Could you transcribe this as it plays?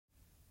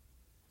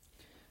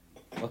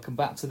Welcome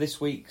back to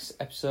this week's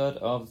episode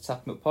of the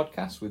Tap 'Em Up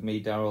podcast with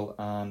me, Daryl,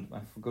 and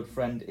my good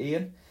friend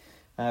Ian.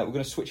 We're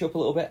going to switch up a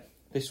little bit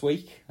this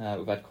week.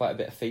 We've had quite a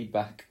bit of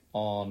feedback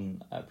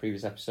on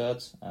previous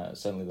episodes,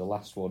 certainly the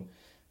last one.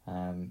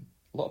 A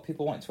lot of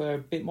people wanted to hear a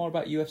bit more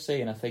about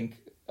UFC, and I think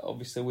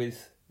obviously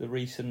with the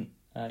recent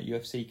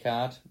UFC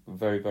card,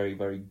 very, very,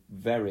 very,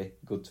 very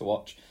good to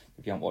watch.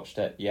 If you haven't watched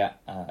it yet,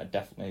 I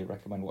definitely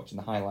recommend watching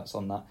the highlights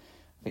on that.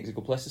 I think it's a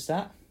good place to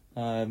start.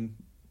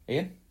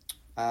 Ian?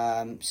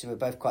 So we're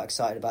both quite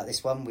excited about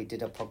this one. We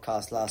did a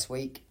podcast last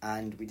week,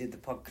 and we did the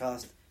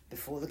podcast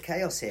before the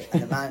chaos hit.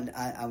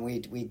 And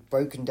we'd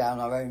broken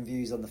down our own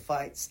views on the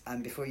fights,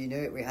 and before you knew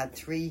it, we had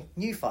 3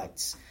 new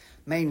fights,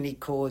 mainly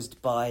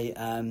caused by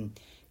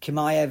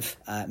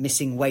Chimaev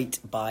missing weight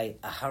by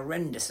a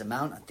horrendous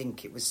amount. I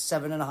think it was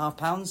 7.5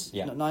 pounds,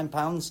 not 9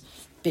 pounds.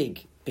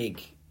 Big,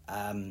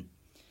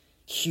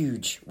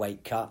 huge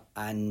weight cut.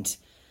 And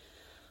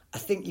I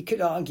think you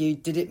could argue,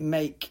 did it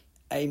make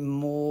a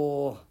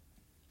more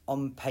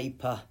on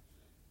paper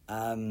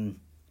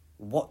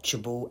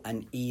watchable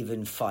and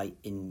even fight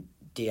in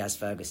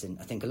Diaz-Ferguson?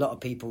 I think a lot of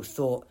people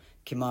thought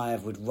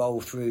Chimaev would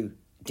roll through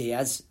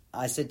Diaz.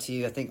 I said to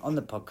you, I think on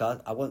the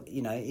podcast,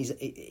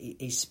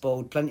 he's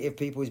spoiled plenty of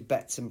people's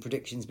bets and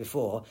predictions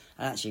before,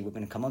 and actually we're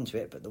going to come on to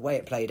it, but the way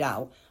it played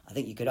out, I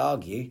think you could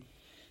argue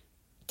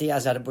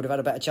Diaz would have had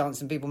a better chance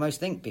than people most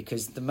think,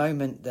 because the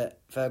moment that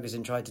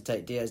Ferguson tried to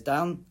take Diaz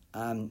down,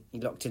 he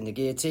locked in the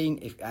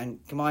guillotine.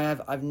 And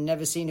Chimaev, I've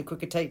never seen a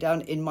quicker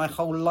takedown in my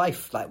whole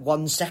life, like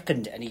 1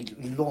 second, and he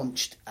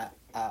launched at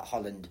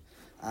Holland.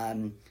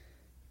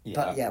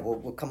 But yeah,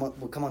 we'll come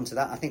on to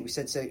that. I think we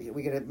said, so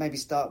we're going to maybe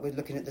start with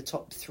looking at the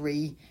top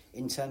 3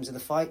 in terms of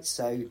the fights.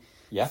 So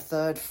the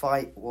third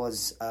fight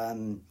was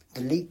the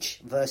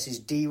Leech versus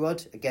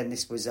D-Rod. Again,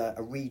 this was a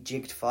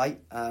rejigged fight.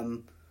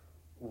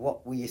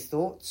 What were your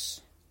thoughts?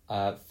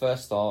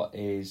 First thought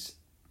is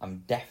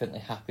I'm definitely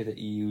happy that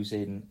you're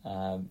using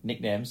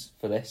nicknames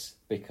for this,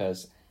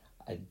 because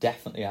I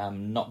definitely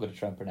am not going to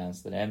try and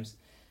pronounce the names.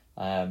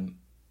 No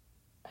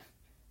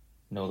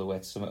other way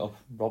to sum it up.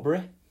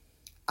 Robbery?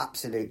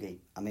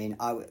 Absolutely. I mean,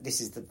 this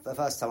is the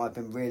first time I've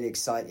been really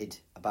excited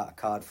about a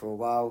card for a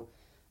while.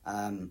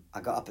 I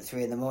got up at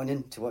 3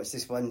 a.m. to watch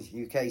this one,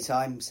 UK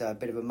time, so a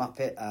bit of a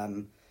muppet.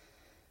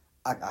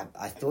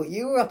 I thought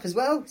you were up as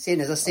well,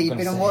 seeing as I see you've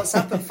been on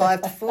WhatsApp at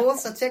 5 to 4,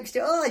 so I texted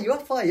you, you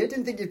up, are you? I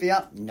didn't think you'd be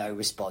up. No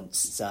response.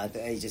 So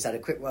he just had a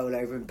quick roll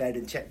over in bed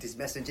and checked his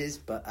messages.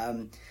 But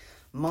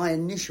my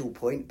initial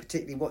point,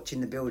 particularly watching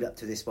the build-up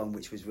to this one,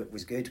 which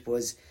was good,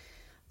 was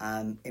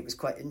it was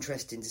quite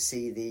interesting to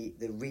see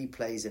the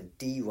replays of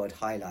D-Rod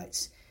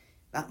highlights.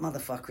 That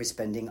motherfucker is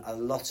spending a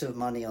lot of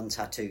money on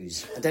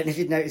tattoos. I don't know if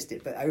you've noticed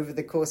it, but over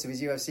the course of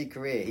his UFC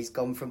career, he's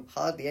gone from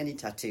hardly any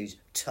tattoos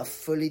to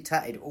fully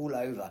tatted all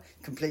over.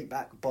 Complete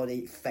back,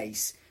 body,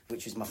 face,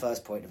 which was my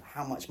first point of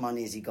how much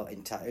money has he got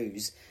in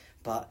tattoos.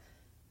 But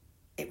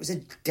it was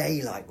a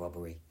daylight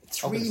robbery.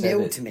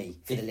 3-0 to me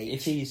for the Leech.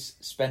 If he's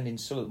spending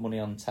some of the money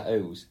on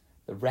tattoos,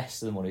 the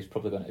rest of the money is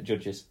probably going to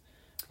judges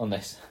on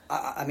this.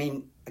 I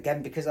mean,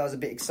 again, because I was a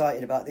bit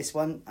excited about this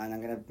one, and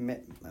I'm going to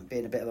admit I'm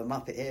being a bit of a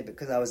muppet here,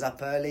 because I was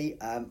up early,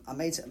 I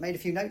made a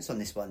few notes on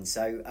this one.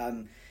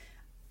 So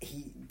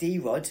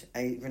D-Rod,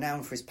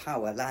 renowned for his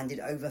power,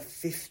 landed over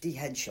 50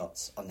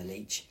 headshots on the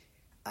Leech.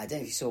 I don't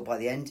know if you saw by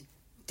the end,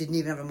 didn't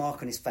even have a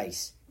mark on his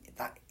face.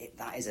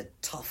 That is a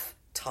tough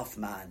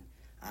man.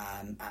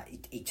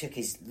 He took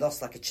his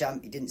loss like a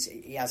champ.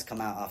 He has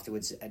come out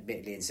afterwards,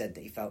 admittedly, and said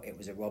that he felt it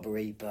was a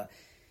robbery, but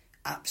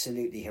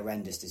absolutely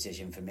horrendous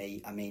decision for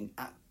me. I mean,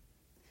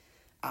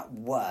 at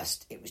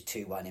worst, it was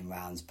 2-1 in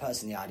rounds.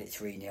 Personally, I had it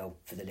 3-0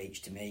 for the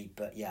Leech to me.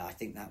 But yeah, I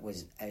think that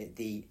was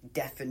the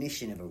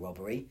definition of a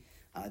robbery.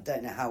 I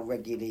don't know how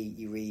regularly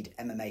you read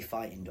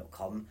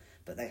MMAfighting.com,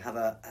 but they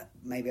have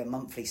maybe a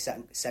monthly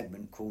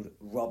segment called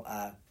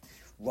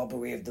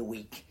Robbery of the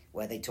Week,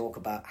 where they talk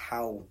about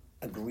how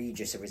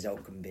egregious a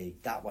result can be.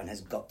 That one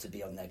has got to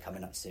be on there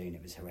coming up soon.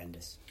 It was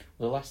horrendous.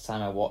 Well, the last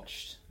time I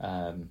watched...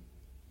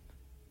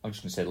 I'm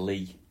just going to say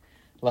Lee.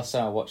 Last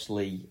time I watched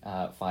Lee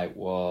fight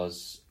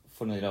was,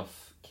 funnily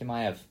enough,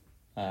 Chimaev.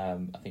 I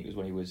think it was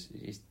when he was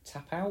his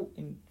tap out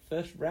in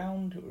first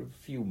round, or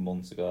a few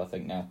months ago, I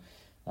think now.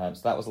 So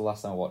that was the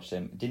last time I watched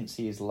him. Didn't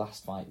see his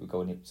last fight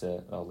leading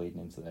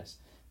into this.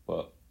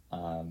 But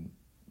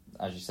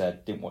as you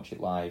said, didn't watch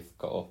it live,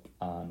 got up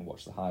and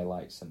watched the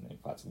highlights, and in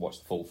fact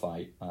watched the full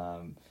fight,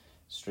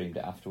 streamed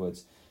it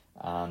afterwards.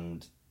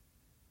 And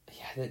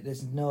yeah,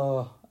 there's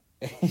no...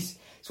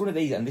 It's one of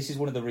these, and this is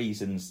one of the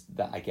reasons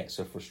that I get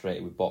so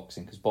frustrated with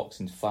boxing, because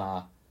boxing's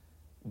far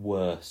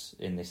worse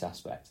in this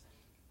aspect.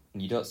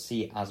 And you don't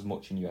see it as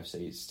much in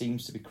UFC. It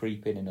seems to be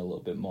creeping in a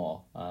little bit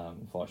more,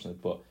 unfortunately,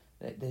 but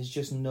there's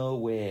just no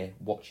way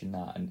watching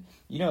that. And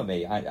you know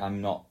me, I'm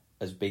not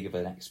as big of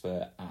an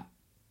expert at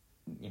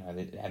the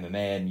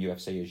MMA and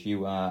UFC as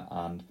you are,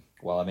 and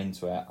while I'm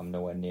into it, I'm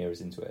nowhere near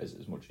as into it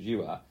as much as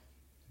you are.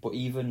 But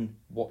even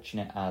watching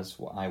it as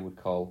what I would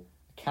call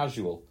a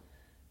casual,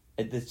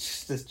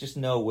 there's just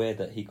no way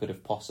that he could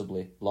have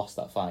possibly lost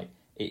that fight.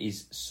 It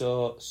is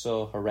so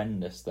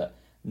horrendous that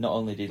not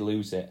only did he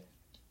lose it,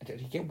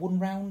 did he get one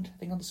round, I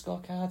think, on the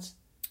scorecards?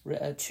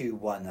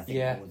 2-1, I think.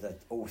 Yeah.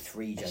 All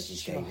three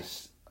judges gave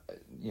it.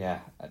 Yeah,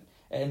 it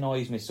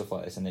annoys me, stuff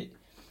like this. And it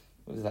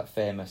was that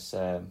famous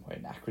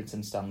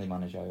Accrington Stanley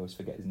manager, I always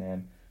forget his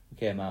name, who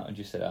came out and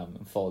just said,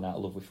 I'm falling out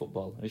of love with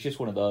football. And it's just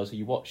one of those,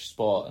 you watch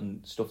sport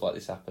and stuff like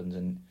this happens,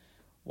 and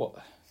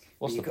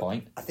what's the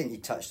point? I think you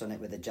touched on it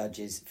with the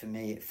judges. For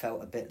me, it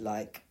felt a bit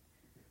like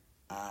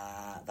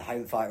the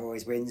home fighter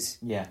always wins.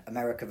 Yeah.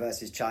 America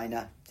versus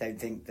China. Don't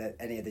think that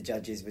any of the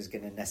judges was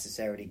going to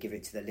necessarily give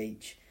it to the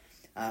Leach.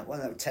 One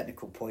other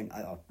technical point,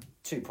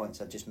 2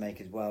 points I'd just make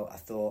as well. I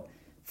thought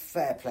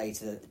fair play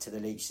to the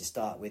Leach to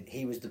start with.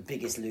 He was the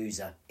biggest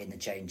loser in the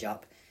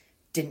change-up.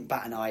 Didn't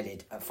bat an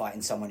eyelid at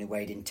fighting someone who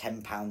weighed in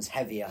 10 pounds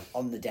heavier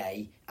on the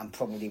day and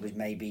probably was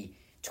maybe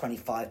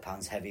 25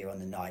 pounds heavier on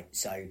the night.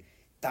 So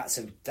that's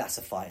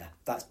a fighter.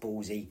 That's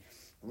ballsy.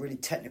 Really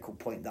technical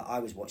point that I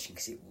was watching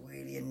because it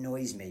really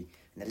annoys me.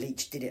 And the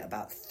Leach did it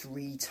about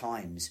 3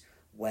 times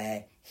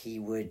where he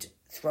would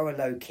throw a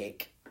low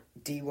kick,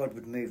 D-Rod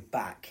would move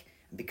back,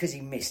 and because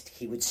he missed,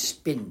 he would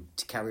spin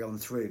to carry on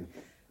through.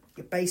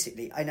 You're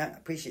basically, I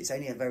appreciate it's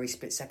only a very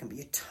split second, but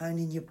you're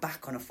turning your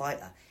back on a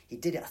fighter. He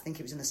did it, I think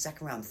it was in the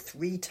second round,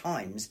 3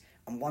 times,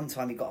 and one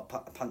time he got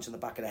a punch on the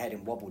back of the head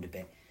and wobbled a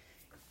bit.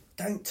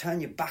 Don't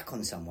turn your back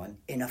on someone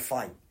in a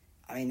fight.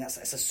 I mean, that's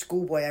a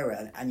schoolboy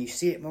error, and you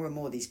see it more and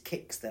more, these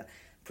kicks that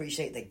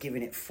appreciate they're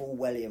giving it full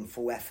welly and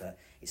full effort.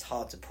 It's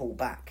hard to pull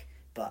back,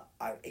 but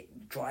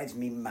it drives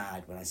me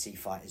mad when I see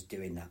fighters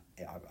doing that.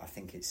 I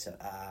think it's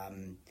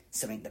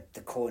something that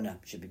the corner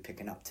should be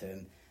picking up to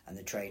him, and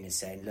the trainer's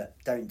saying, look,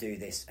 don't do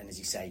this. And as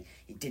you say,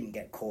 he didn't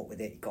get caught with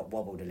it. He got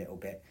wobbled a little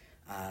bit.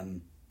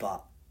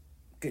 But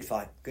good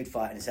fight.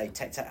 And I say,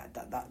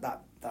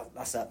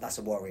 that's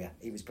a warrior.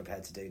 He was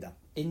prepared to do that.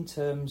 In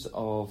terms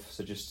of,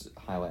 so just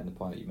highlighting the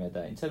point that you made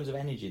there, in terms of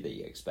energy that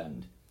you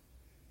expend,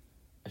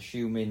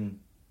 assuming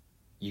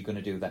you're going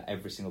to do that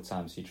every single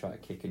time, so you try to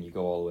kick and you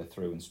go all the way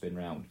through and spin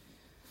round,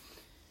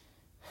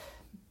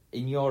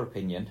 in your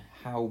opinion,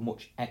 how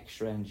much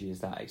extra energy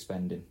is that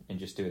expending in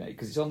just doing it?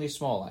 Because it's only a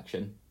small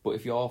action, but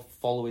if you're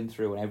following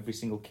through on every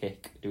single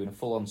kick, doing a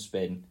full-on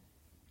spin,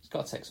 it's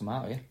got to take some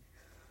out of you.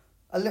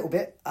 A little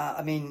bit.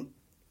 I mean,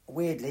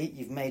 weirdly,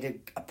 you've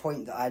made a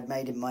point that I had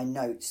made in my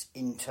notes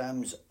in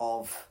terms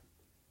of...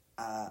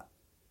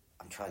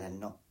 I'm trying to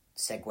not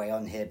segue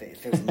on here, but it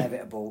feels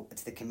inevitable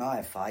to the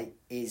Chimaev fight,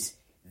 is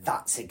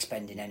that's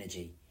expending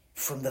energy.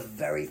 From the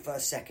very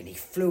first second, he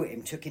flew at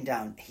him, took him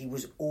down, he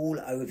was all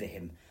over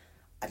him.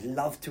 I'd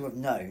love to have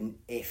known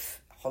if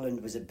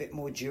Holland was a bit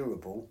more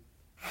durable,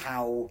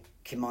 how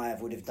Chimaev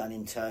would have done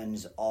in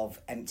terms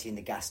of emptying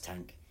the gas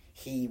tank.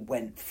 He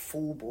went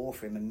full bore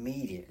for him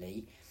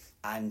immediately,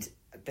 and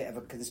a bit of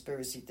a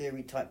conspiracy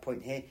theory type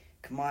point here.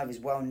 Chimaev is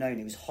well known.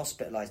 He was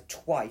hospitalised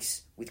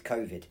twice with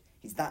COVID.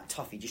 He's that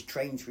tough. He just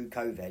trained through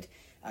COVID.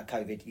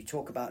 You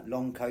talk about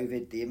long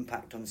COVID, the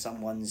impact on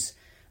someone's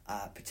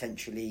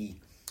potentially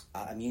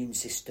immune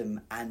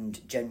system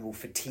and general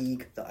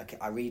fatigue that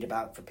I read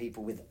about for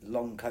people with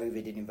long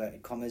COVID in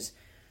inverted commas.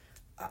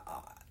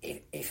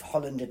 If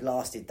Holland had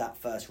lasted that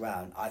first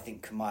round, I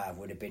think Chimaev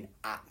would have been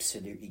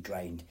absolutely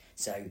drained.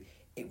 So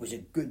it was a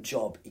good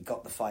job he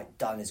got the fight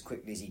done as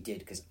quickly as he did,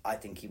 because I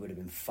think he would have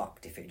been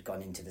fucked if it had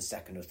gone into the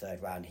second or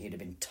third round. He'd have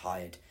been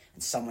tired.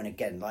 And someone,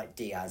 again, like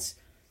Diaz,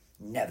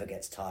 never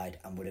gets tired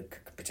and would have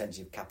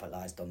potentially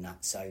capitalised on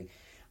that. So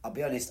I'll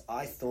be honest,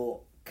 I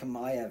thought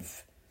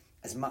Chimaev,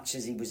 as much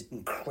as he was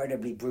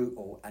incredibly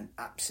brutal and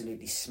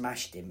absolutely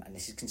smashed him, and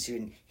this is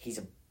considering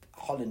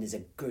Holland is a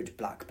good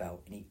black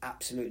belt, and he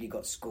absolutely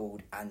got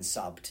schooled and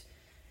subbed,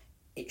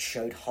 it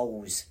showed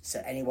holes.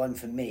 So anyone,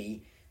 for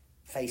me,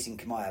 facing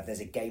Chimaev, there's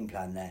a game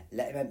plan there.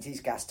 Let him empty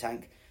his gas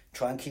tank,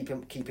 try and keep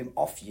him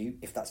off you,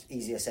 if that's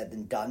easier said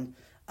than done,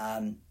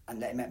 and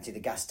let him empty the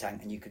gas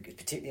tank, and you could,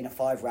 particularly in a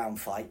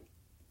 5-round fight,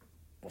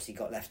 what's he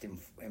got left in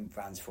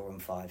rounds 4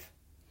 and 5?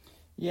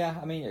 Yeah,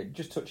 I mean,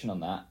 just touching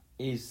on that,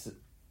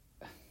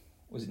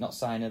 was it not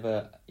sign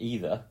of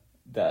either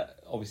that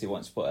obviously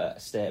wants to put a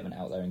statement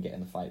out there and getting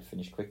the fight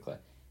finished quickly?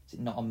 Is it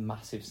not a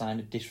massive sign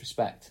of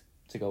disrespect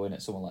to go in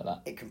at someone like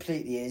that? It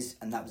completely is,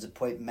 and that was a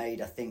point made,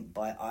 I think,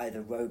 by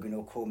either Rogan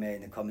or Cormier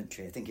in the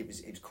commentary. I think it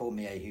was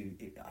Cormier, who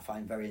I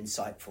find very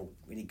insightful,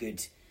 really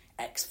good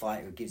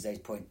ex-fighter who gives those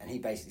points, and he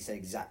basically said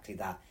exactly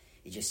that.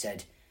 He just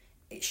said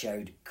it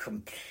showed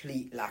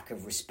complete lack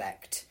of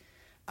respect.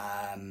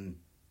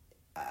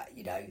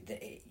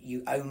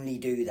 You only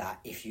do that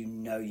if you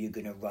know you're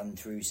going to run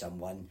through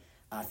someone.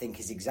 And I think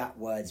his exact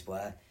words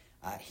were,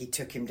 he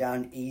took him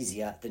down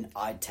easier than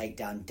I'd take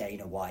down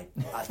Dana White.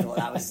 I thought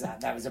that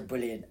was a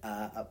brilliant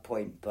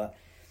point. But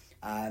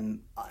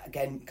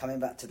again, coming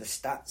back to the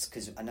stats,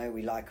 because I know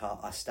we like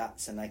our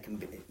stats, and they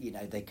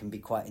can be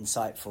quite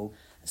insightful.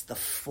 It's the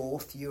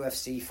 4th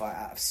UFC fight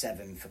out of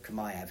 7 for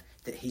Chimaev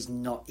that he's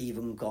not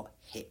even got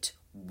hit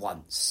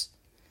once.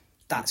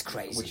 That's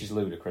crazy. Which is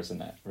ludicrous,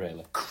 isn't it,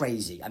 really?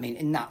 Crazy. I mean,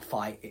 in that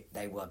fight,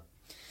 they were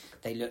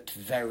They looked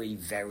very,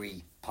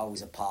 very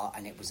poles apart,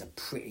 and it was a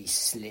pretty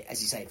slit,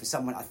 as you say, for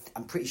someone.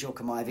 I'm pretty sure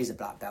Chimaev is a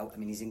black belt. I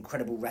mean, he's an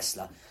incredible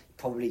wrestler,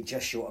 probably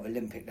just short of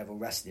Olympic level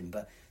wrestling,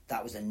 but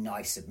that was a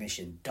nice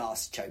submission.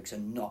 Darce chokes are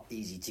not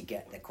easy to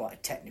get. They're quite a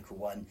technical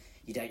one.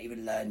 You don't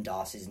even learn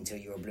Darces until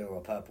you're a blue or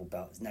a purple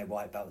belt. There's no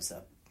white belts that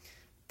are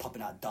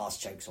popping out Darce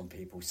chokes on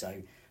people.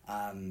 So,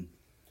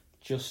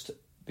 just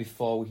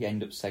before we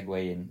end up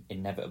segueing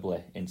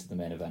inevitably into the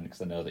main event,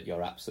 because I know that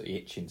you're absolutely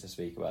itching to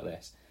speak about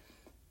this,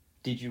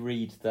 did you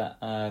read that,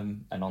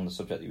 and on the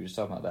subject that you were just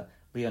talking about there,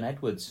 Leon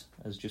Edwards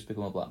has just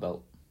become a black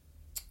belt?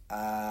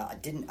 I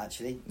didn't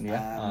actually.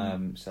 Yeah.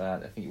 So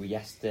I think it was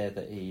yesterday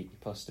that he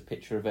posted a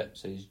picture of it.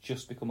 So he's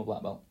just become a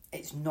black belt.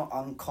 It's not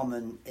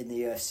uncommon in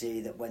the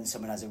UFC that when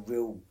someone has a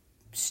real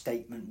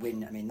statement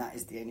win, I mean, that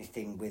is the only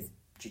thing with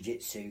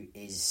jiu-jitsu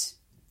is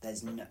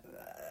there's no,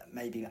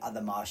 maybe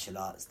other martial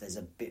arts, there's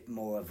a bit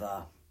more of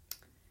a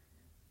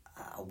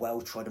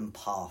well-trodden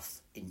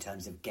path in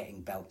terms of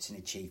getting belts and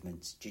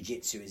achievements.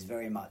 Jiu-jitsu is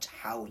very much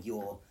how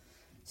your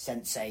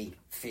sensei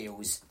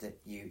feels that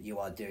you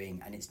are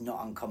doing, and it's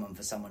not uncommon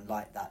for someone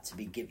like that to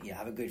be given,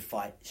 have a good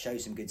fight, show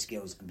some good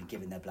skills, and be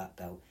given their black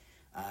belt.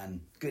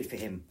 Good for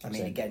him. I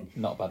mean, again,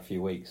 not a bad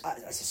few weeks.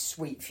 It's a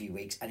sweet few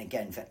weeks, and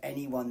again, for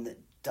anyone that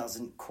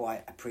doesn't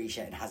quite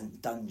appreciate and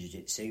hasn't done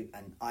jiu-jitsu,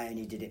 and I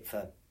only did it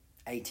for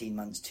 18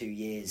 months, 2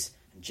 years,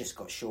 and just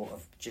got short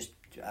of just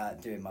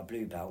doing my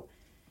blue belt.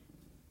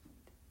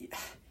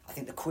 I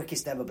think the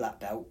quickest ever black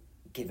belt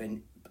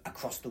given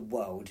across the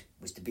world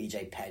was to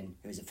BJ Penn,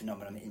 who is a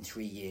phenomenon in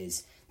 3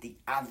 years. The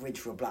average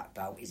for a black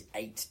belt is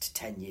 8 to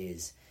 10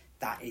 years.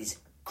 That is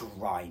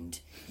grind.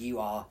 You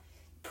are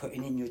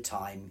putting in your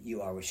time.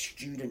 You are a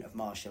student of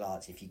martial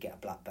arts if you get a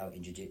black belt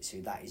in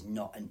jiu-jitsu. That is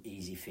not an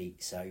easy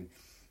feat. So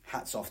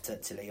hats off to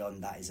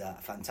Leon. That is a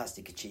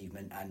fantastic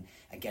achievement. And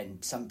again,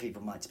 some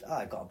people might say,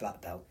 I got a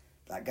black belt.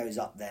 That goes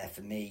up there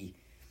for me.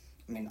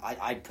 I mean,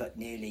 I'd put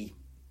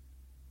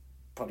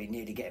probably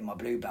nearly getting my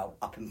blue belt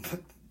up and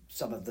put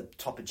some of the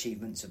top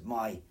achievements of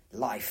my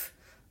life,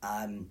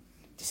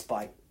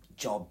 despite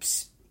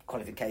jobs,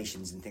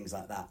 qualifications and things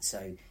like that.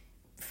 So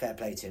fair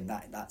play to him.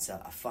 That's a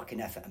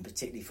fucking effort, and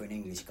particularly for an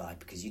English guy,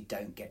 because you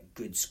don't get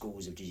good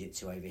schools of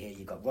jiu-jitsu over here.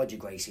 You've got Roger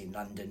Gracie in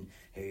London,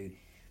 who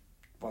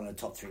one of the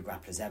top 3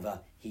 grapplers ever.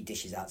 He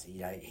dishes out,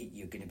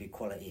 you're going to be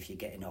quality if you're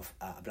getting off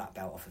a black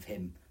belt off of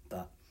him.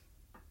 But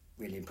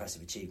really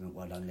impressive achievement.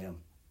 Well done, Leon.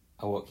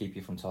 I won't keep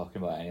you from talking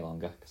about it any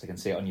longer, because I can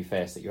see it on your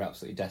face that you're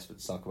absolutely desperate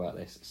to talk about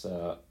this.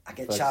 So I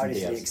get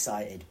childishly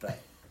excited, but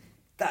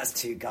that's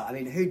too gut. I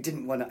mean, who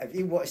didn't want to? If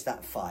you watch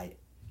that fight,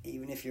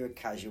 even if you're a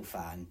casual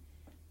fan,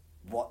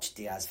 watch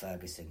Diaz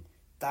Ferguson.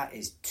 That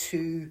is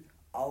 2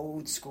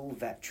 old school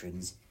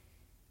veterans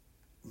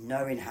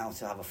knowing how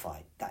to have a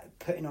fight. That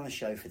putting on a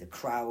show for the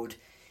crowd.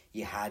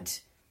 You had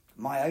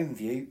my own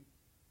view.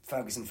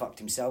 Ferguson fucked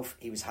himself.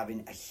 He was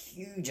having a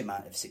huge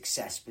amount of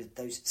success with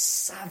those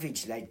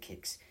savage leg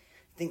kicks.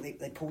 I think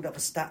they pulled up a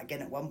stat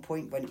again at one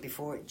point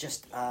before it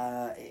just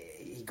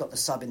he got the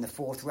sub in the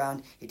 4th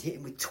round. He'd hit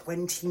him with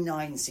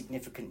 29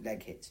 significant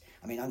leg hits.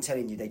 I mean, I'm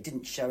telling you, they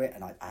didn't show it,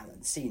 and I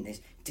haven't seen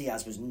this.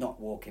 Diaz was not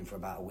walking for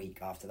about a week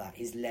after that.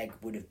 His leg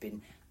would have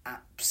been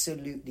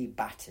absolutely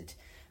battered,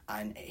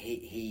 and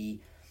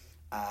he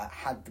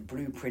had the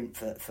blueprint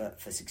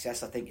for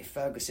success. I think if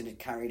Ferguson had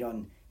carried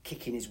on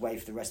kicking his way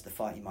for the rest of the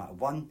fight, he might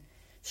have won.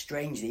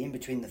 Strangely, in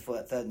between the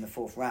 3rd and the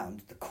 4th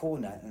round, the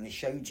corner, and they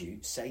showed you,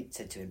 said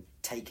to him,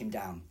 take him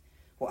down.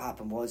 What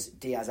happened was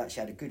Diaz actually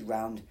had a good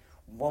round,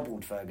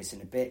 wobbled Ferguson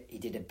a bit. He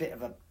did a bit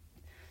of a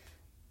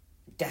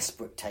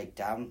desperate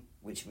takedown,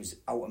 which was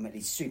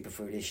ultimately super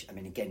foolish. I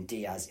mean, again,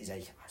 Diaz is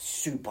a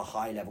super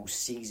high-level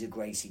Cesar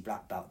Gracie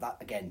black belt.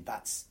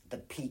 That's the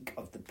peak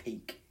of the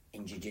peak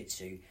in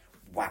jiu-jitsu.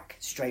 Whack,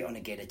 straight on a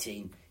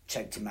guillotine,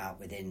 choked him out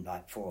within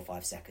like 4 or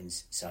 5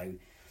 seconds. So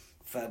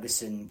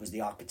Ferguson was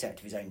the architect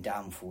of his own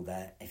downfall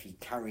there. If he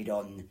carried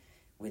on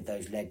with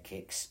those leg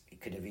kicks,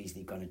 it could have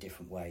easily gone a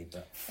different way.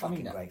 But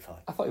great fight.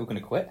 I thought you were going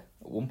to quit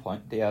at one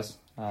point, Diaz,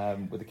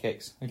 with the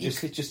kicks. It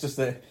just does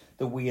the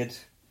weird.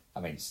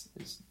 I mean, it's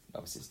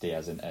obviously it's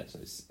Diaz, isn't it? So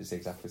it's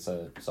exactly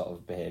the sort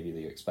of behaviour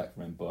that you expect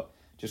from him. But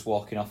just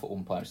walking off at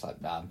one point, it's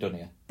like, nah, I'm done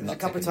here. There's a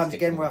couple of times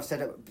again where I've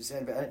said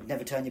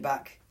never turn your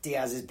back.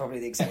 Diaz is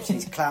probably the exception.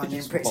 He's clowning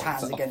him, put his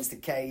hands against the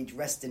cage,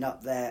 resting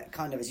up there.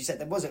 Kind of, as you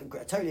said, I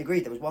totally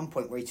agreed. There was one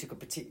point where he took a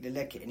particular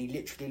leg hit and he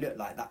literally looked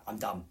like that. I'm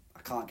done. I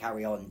can't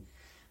carry on.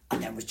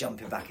 And then was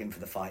jumping back in for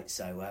the fight.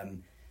 So,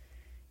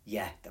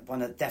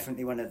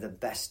 definitely one of the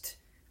best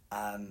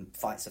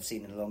fights I've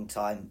seen in a long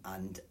time.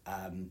 And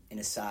in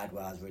a sad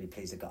way, I was really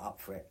pleased I got up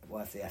for it.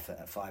 Worth the effort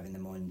at 5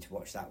 a.m. to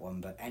watch that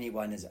one. But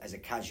anyone as a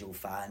casual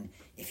fan,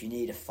 if you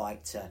need a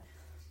fight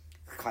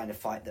kind of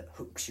fight that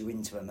hooks you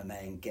into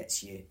MMA and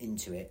gets you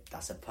into it,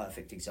 that's a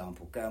perfect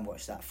example. Go and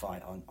watch that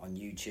fight on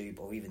YouTube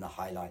or even the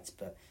highlights.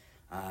 But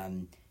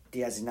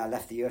Diaz has now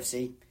left the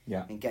UFC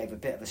and gave a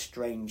bit of a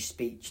strange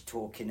speech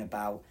talking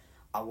about,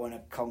 I want to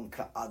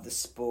conquer other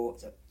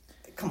sports.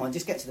 come on,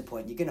 just get to the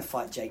point. You're going to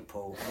fight Jake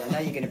Paul. And I know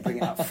you're going to bring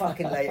it up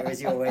fucking later,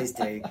 as you always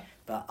do.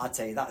 But I'll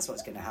tell you, that's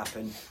what's going to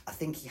happen. I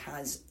think he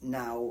has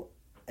now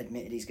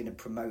admitted he's going to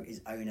promote his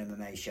own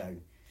MMA show.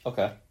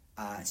 Okay.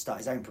 Start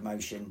his own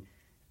promotion,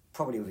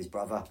 probably with his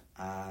brother,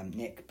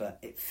 Nick, but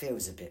it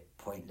feels a bit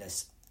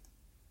pointless.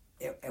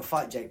 He'll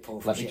fight Jake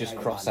Paul. Let me just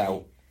cross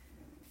out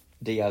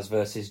Diaz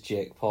versus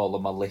Jake Paul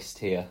on my list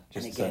here.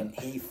 And again,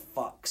 he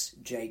fucks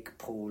Jake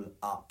Paul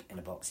up in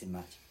a boxing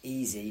match.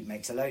 Easy,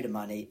 makes a load of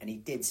money, and he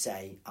did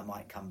say, I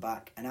might come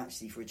back. And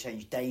actually, for a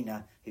change,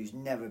 Dana, who's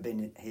never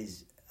been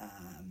his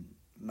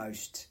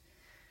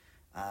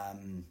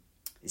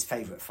his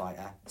favourite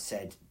fighter,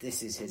 said,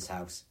 this is his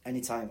house.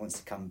 Anytime he wants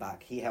to come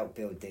back, he helped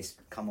build this,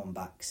 come on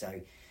back. So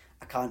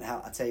I can't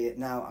help, I'll tell you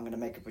now, I'm going to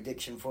make a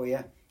prediction for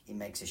you. He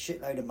makes a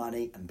shitload of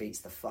money and beats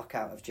the fuck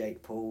out of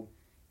Jake Paul.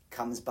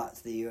 Comes back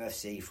to the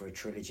UFC for a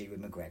trilogy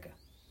with McGregor.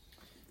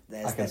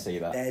 I can see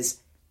that. There's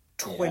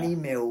 20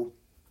 mil,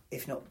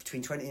 if not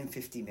between 20 and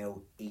 50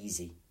 mil,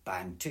 easy.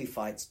 Bang, 2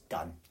 fights,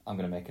 done. I'm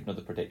going to make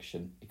another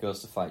prediction. He goes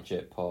to fight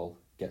Jake Paul,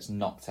 gets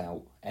knocked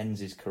out, ends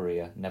his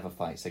career, never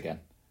fights again.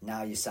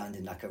 Now you're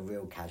sounding like a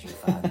real casual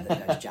fan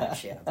that knows jack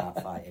shit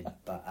about fighting.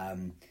 But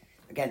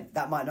again,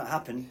 that might not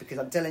happen because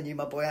I'm telling you,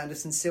 my boy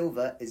Anderson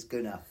Silva is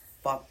going to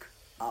fuck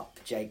up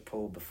Jake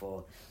Paul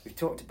before. We've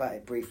talked about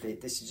it briefly.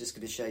 This is just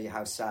going to show you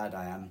how sad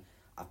I am.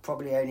 I've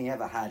probably only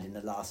ever had in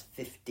the last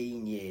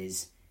 15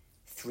 years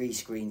 3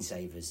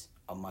 screensavers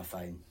on my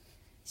phone.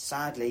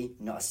 Sadly,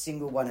 not a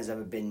single one has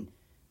ever been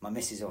my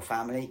missus or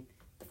family.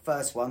 The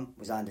first one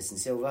was Anderson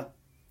Silva.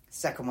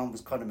 Second one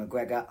was Conor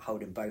McGregor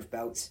holding both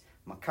belts.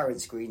 My current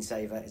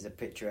screensaver is a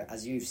picture,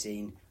 as you've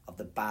seen, of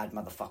the bad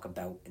motherfucker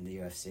belt in the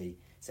UFC.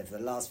 So for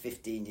the last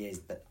 15 years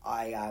that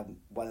I am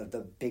one of the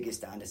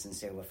biggest Anderson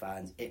Silva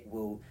fans, it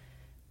will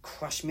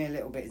crush me a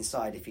little bit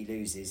inside if he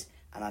loses,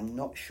 and I'm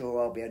not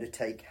sure I'll be able to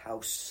take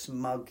how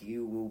smug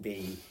you will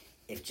be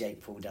if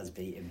Jake Paul does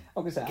beat him.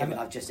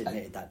 I've just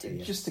admitted that to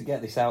you. Just to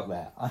get this out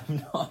there,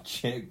 I'm not a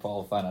Jake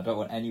Paul fan. I don't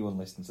want anyone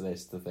listening to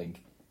this to think,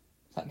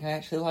 does that guy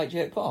actually like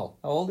Jake Paul?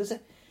 How old is he?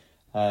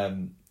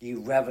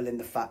 You revel in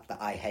the fact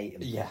that I hate him.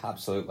 Yeah,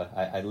 absolutely.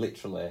 I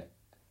literally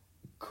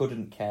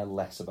couldn't care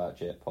less about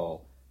Jake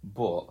Paul.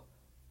 But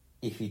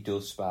if he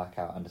does spark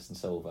out Anderson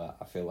Silva,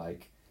 I feel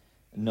like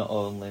not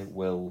only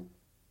will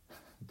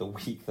the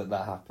week that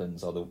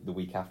happens, or the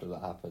week after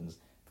that happens,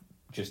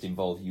 just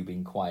involve you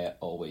being quiet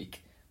all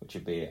week, which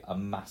would be a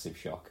massive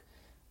shock.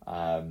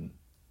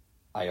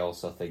 I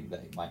also think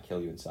that it might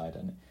kill you inside,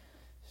 and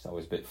it's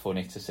always a bit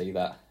funny to see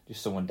that.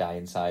 Just someone die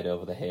inside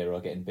over the hero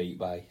getting beat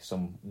by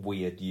some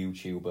weird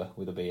YouTuber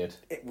with a beard.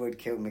 It would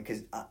kill me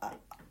because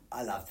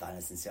I love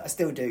Anderson Silva. I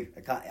still do.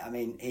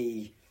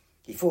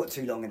 He fought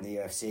too long in the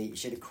UFC. He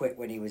should have quit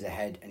when he was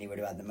ahead, and he would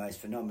have had the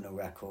most phenomenal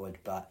record.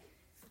 But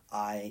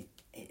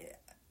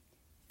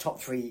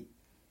top 3,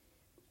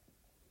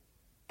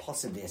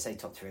 possibly. I say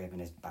top 3. I'm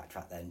going to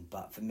backtrack then.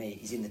 But for me,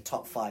 he's in the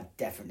top 5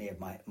 definitely of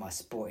my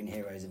sporting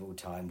heroes of all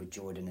time, with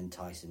Jordan and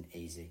Tyson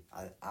easy.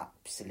 I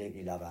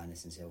absolutely love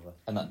Anderson Silva,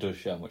 and that does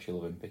show how much you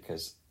love him,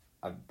 because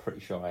I'm pretty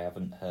sure I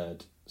haven't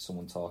heard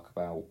someone talk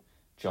about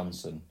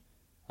Johnson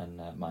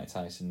and Mike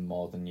Tyson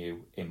more than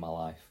you in my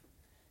life.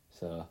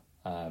 So.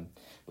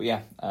 But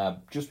yeah,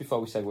 just before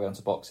we segue on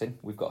to boxing,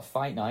 we've got a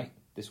fight night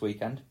this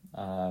weekend.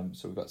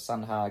 So we've got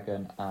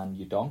Sandhagen and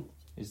Yudong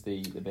is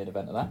the main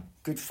event of that.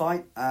 Good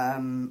fight.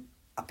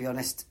 I'll be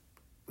honest,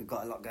 we've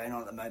got a lot going on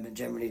at the moment.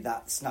 Generally,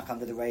 that snuck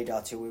under the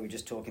radar till we were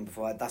just talking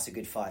before. That's a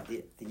good fight.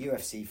 The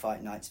UFC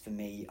fight nights for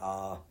me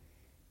are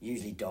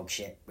usually dog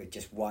shit, with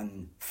just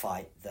one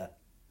fight that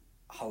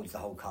holds the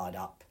whole card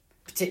up.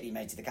 Particularly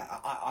made to the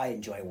I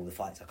enjoy all the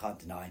fights, I can't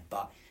deny,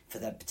 but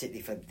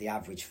particularly for the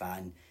average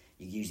fan,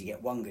 you usually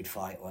get one good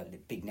fight or a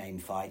big name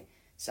fight.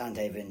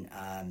 Sandhagen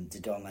and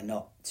Zedong are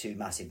not 2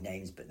 massive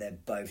names, but they're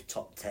both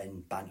top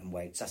 10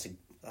 bantamweights.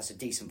 That's a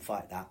decent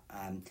fight, that.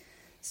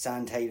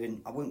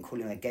 Sandhagen, I wouldn't call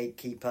him a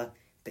gatekeeper,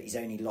 but he's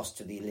only lost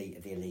to the elite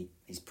of the elite.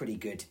 He's pretty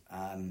good.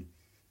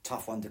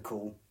 Tough one to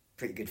call.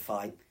 Pretty good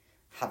fight.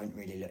 Haven't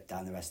really looked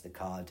down the rest of the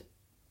card.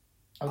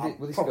 I'll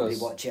probably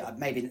watch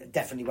it.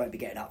 Definitely won't be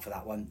getting up for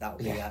that one. That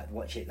will be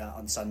watch it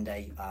on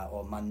Sunday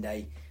or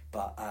Monday.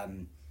 But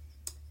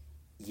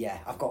yeah,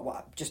 I've got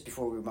one.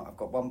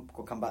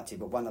 We'll come back to you,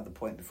 but one other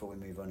point before we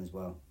move on as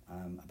well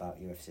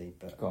about UFC.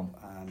 But go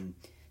on.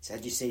 So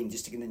had you seen,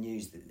 just in the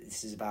news, that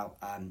this is about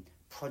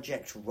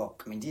Project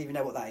Rock? I mean, do you even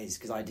know what that is?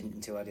 Because I didn't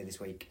until earlier this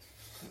week.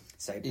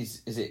 So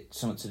is it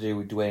something to do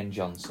with Dwayne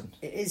Johnson?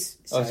 It is.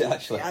 So is it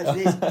actually? It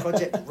actually is.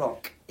 Project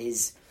Rock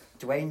is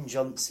Dwayne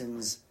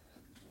Johnson's,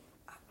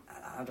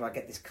 how do I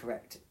get this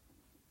correct,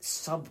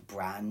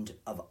 sub-brand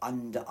of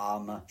Under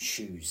Armour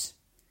shoes.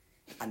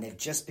 And they've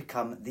just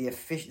become the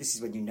official... This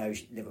is when you know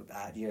the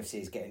UFC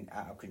is getting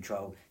out of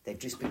control. They've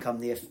just become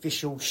the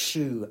official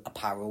shoe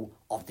apparel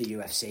of the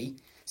UFC.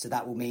 So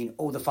that will mean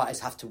all the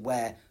fighters have to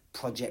wear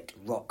Project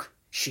Rock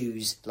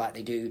shoes like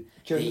they do.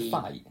 During the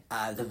fight?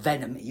 The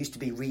Venom. It used to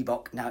be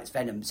Reebok, now it's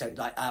Venom. So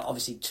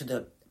obviously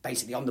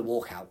basically on the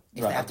walkout.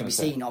 If they have to be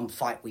seen on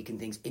fight week and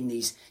things in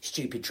these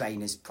stupid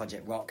trainers,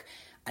 Project Rock.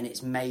 and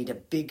it's made a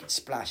big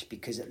splash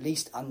because at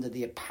least under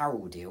the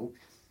apparel deal,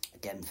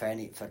 again,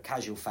 for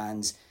casual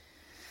fans,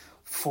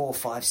 4,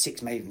 5,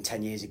 6, maybe even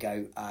 10 years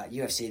ago,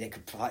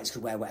 UFC, fighters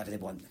could wear whatever they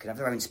want. They could have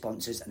their own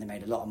sponsors, and they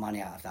made a lot of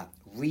money out of that.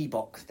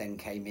 Reebok then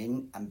came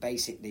in, and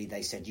basically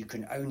they said you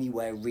can only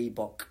wear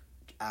Reebok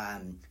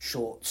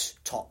shorts,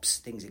 tops,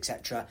 things,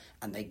 etc.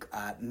 And they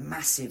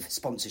massive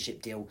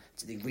sponsorship deal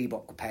to the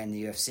Reebok were paying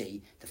the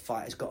UFC. The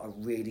fighters got a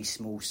really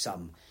small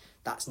sum.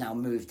 That's now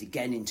moved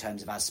again in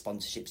terms of as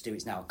sponsorships do.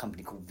 It's now a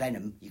company called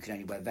Venom. You can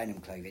only wear Venom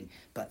clothing,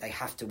 but they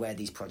have to wear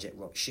these Project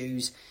Rock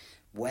shoes.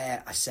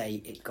 Where I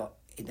say it got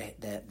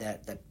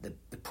the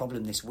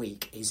problem this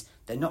week is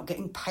they're not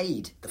getting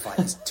paid, the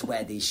fighters, to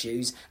wear these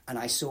shoes. And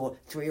I saw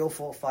 3 or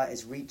 4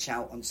 fighters reach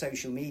out on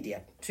social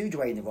media to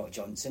Dwayne The Rock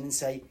Johnson and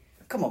say,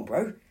 "Come on,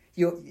 bro.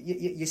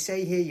 You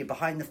say here you're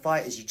behind the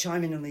fighters. You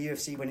chime in on the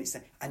UFC when it's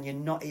there, and you're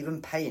not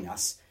even paying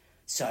us."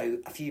 So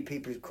a few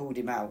people have called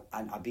him out,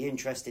 and I'd be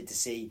interested to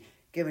see,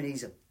 given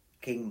he's a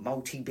king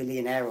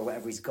multi-billionaire or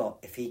whatever he's got,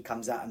 if he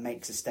comes out and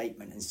makes a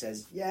statement and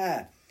says,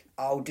 "Yeah,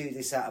 I'll do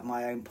this out of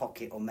my own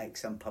pocket," or make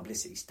some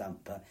publicity stunt.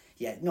 But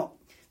yeah, not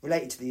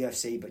related to the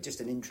UFC, but just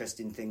an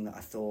interesting thing that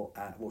I thought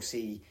we'll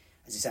see.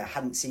 As I say, I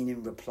hadn't seen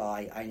him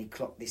reply. I only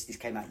clocked this. This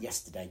came out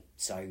yesterday,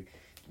 so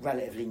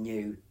relatively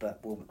new.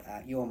 But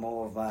you're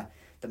more of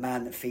the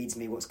man that feeds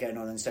me what's going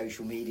on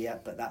social media.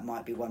 But that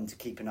might be one to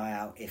keep an eye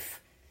out if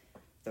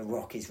The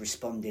Rock is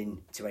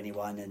responding to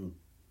anyone and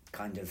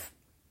kind of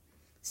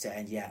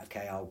saying, "Yeah,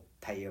 okay, I'll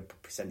pay you a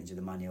percentage of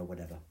the money," or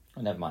whatever.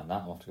 Oh, never mind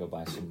that. I'll have to go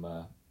buy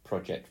some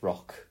Project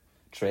Rock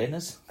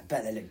trainers. I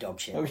bet they look dog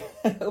shit.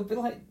 It'll be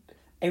like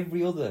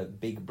every other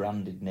big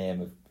branded name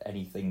of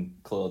anything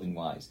clothing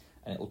wise,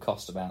 and it'll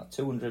cost about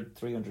 200,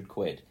 300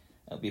 quid.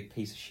 It'll be a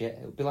piece of shit.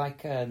 It'll be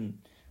like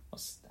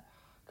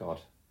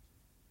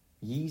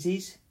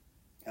Yeezys.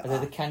 Are they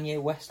the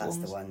Kanye West that's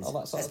ones? The ones.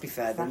 Oh, Let's be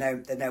fair, they're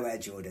no Air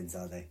Jordans,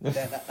 are they?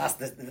 That's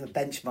the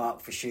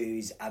benchmark for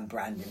shoes and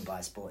branding by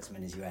a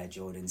sportsman is your Air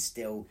Jordans.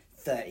 Still,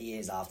 30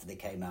 years after they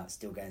came out,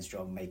 still going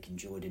strong, making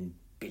Jordan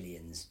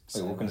billions.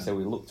 So, we were going to say,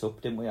 we looked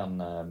up, didn't we, on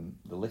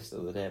the list the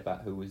other day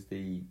about who was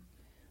the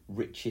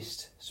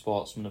richest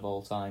sportsman of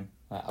all time.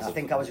 I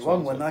think I was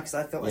wrong one night because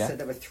I thought I said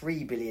there were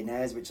 3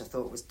 billionaires, which I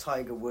thought was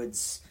Tiger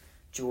Woods,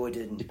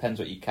 Jordan. Depends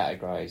what you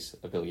categorise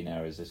a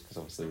billionaire as, because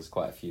obviously there's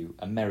quite a few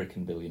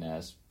American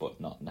billionaires, but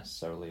not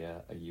necessarily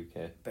a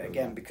UK. But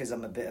again, because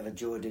I'm a bit of a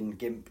Jordan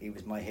Gimp, he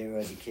was my hero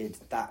as a kid.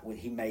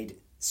 He made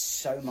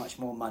so much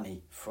more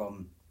money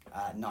from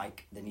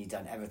Nike than he'd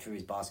done ever through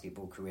his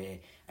basketball career,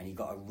 and he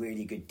got a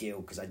really good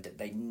deal because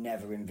they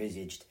never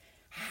envisaged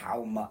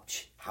how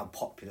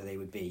popular they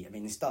would be. I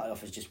mean, they started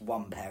off as just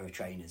one pair of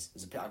trainers.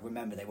 I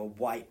remember they were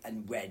white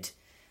and red.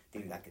 I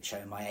think that could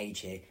show my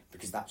age here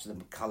because that's the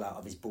colour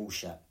of his ball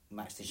shirt,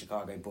 matched the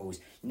Chicago Bulls.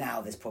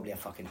 Now there's probably a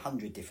fucking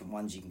 100 different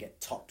ones. You can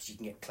get tops, you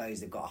can get clothes.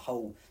 They've got a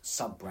whole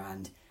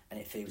sub-brand, and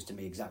it feels to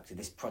me exactly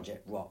this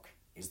Project Rock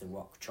is The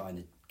Rock trying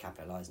to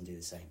capitalise and do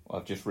the same. Well,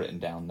 I've just written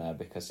down there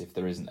because if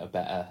there isn't a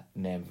better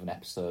name of an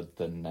episode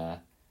than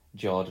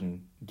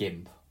Jordan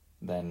Gimp,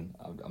 then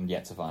I'm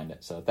yet to find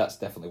it. So that's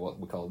definitely what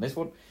we're calling this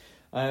one.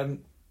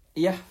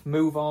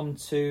 Move on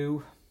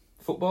to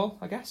football,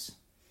 I guess.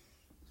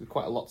 There's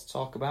quite a lot to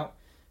talk about.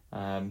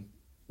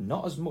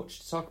 Not as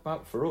much to talk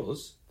about for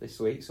us this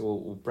week, so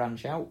we'll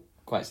branch out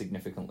quite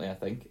significantly, I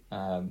think.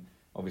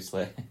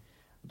 Obviously,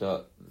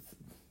 don't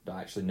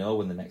actually know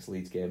when the next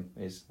Leeds game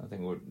is. I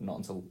think we're not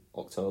until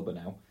October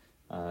now.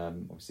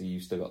 Obviously,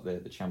 you've still got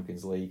the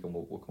Champions League, and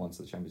we'll come on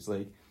to the Champions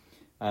League.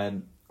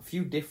 A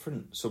few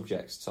different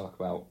subjects to talk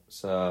about.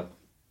 So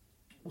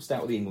we'll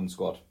start with the England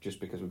squad, just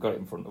because we've got it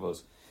in front of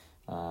us.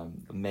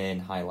 The main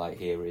highlight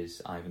here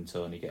is Ivan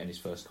Toney getting his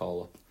first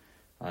call-up.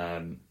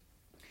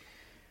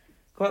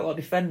 Quite a lot of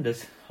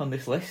defenders on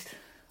this list,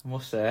 I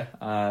must say.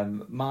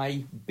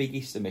 My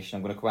biggest omission,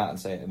 I'm going to come out and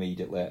say it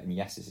immediately, and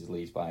yes, this is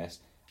Leeds bias.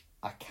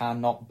 I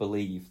cannot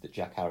believe that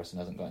Jack Harrison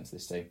hasn't got into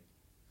this team.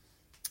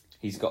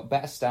 He's got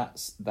better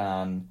stats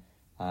than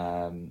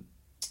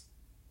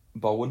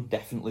Bowen,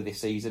 definitely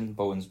this season.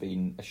 Bowen's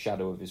been a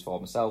shadow of his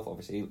former self.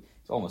 Obviously,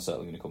 he's almost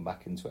certainly going to come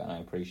back into it, and I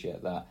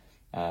appreciate that.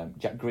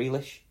 Jack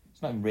Grealish,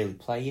 he's not even really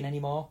playing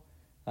anymore.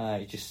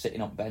 He's just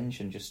sitting on bench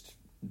and just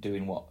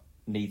doing what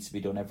needs to be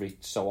done every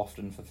so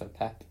often for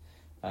Pep.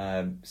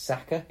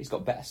 Saka, he's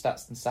got better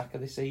stats than Saka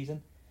this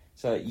season.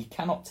 So you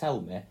cannot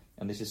tell me,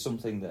 and this is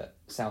something that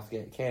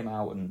Southgate came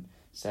out and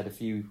said a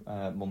few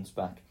months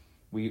back,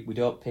 we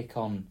don't pick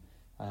on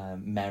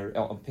merit,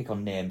 pick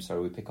on names,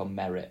 sorry, we pick on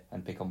merit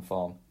and pick on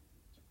form.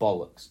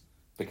 Bollocks.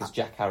 Because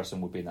Jack Harrison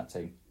would be in that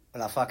team.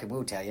 Well, I fucking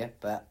will tell you,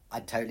 but I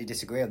totally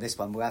disagree on this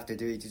one. We'll have to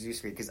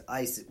disagree because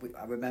I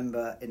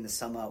remember in the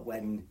summer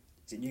when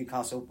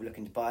Newcastle were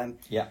looking to buy him.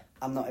 Yeah.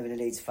 I'm not even a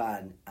Leeds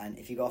fan, and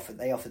if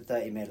they offered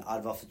 30 mil, I'd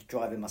have offered to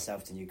drive him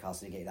myself to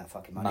Newcastle to get that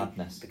fucking money.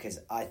 Madness. Because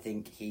I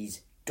think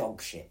he's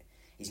dog shit.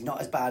 He's not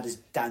as bad as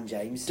Dan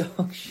James.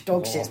 Dog shit.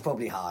 Dog shit's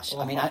probably harsh.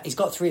 I mean, he's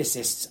got 3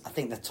 assists. I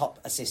think the top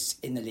assists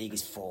in the league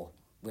is 4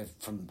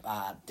 from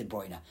De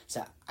Bruyne.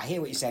 So I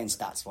hear what you're saying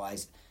stats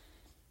wise.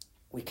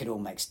 we could all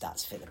make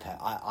stats fit the pair.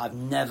 I've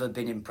never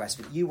been impressed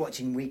with you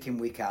watching week in,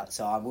 week out,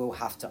 so I will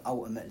have to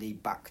ultimately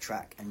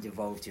backtrack and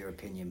devolve to your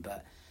opinion.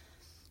 But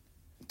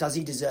does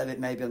he deserve it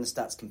maybe on the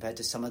stats compared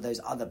to some of those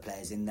other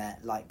players in there,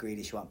 like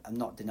Grealish? I'm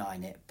not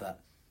denying it, but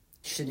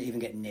shouldn't even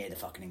get near the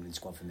fucking England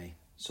squad for me.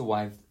 So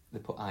why have they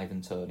put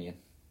Ivan Toney in?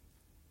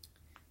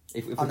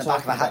 If on the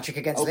back of a hat-trick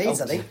against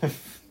Leeds, I think.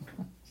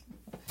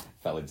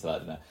 Fell into that,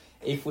 didn't I?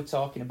 If we're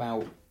talking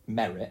about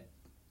merit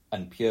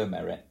and pure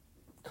merit,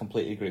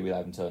 completely agree with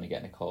Ivan Toney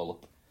getting a call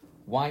up.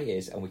 Why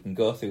is, and we can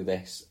go through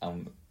this,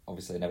 and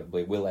obviously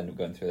inevitably we'll end up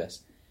going through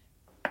this,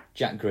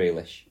 Jack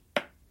Grealish,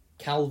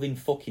 Calvin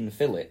fucking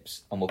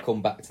Phillips, and we'll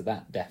come back to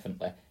that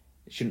definitely.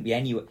 It shouldn't be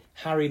anywhere.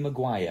 Harry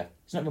Maguire,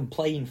 he's not even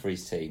playing for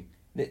his team.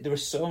 There are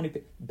so many...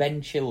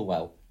 Ben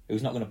Chilwell,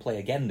 who's not going to play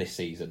again this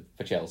season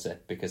for Chelsea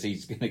because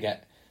he's going to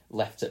get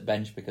left at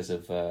bench because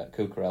of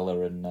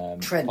Cucurella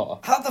and Trent. Potter.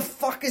 How the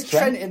fuck is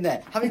Trent in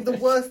there? Having the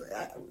worst...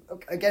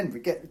 again, we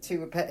get too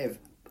repetitive.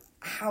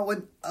 How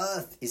on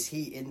earth is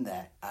he in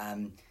there? I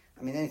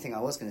mean, the only thing I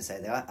was going to say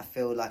there, I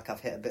feel like I've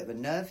hit a bit of a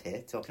nerve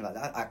here talking about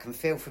that. I can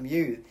feel from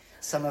you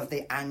some of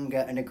the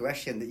anger and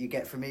aggression that you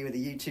get from me with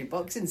the YouTube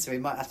boxing, so we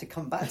might have to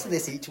come back to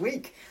this each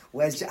week.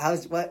 Where's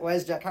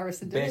Jack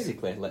Harrison doing?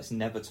 Basically, let's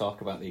never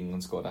talk about the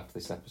England squad after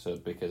this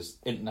episode because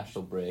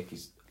international break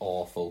is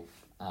awful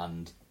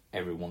and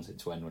everyone wants it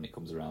to end when it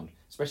comes around.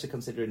 Especially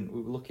considering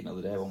we were looking the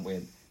other day, weren't we?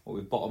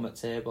 We're bottom at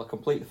table. I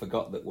completely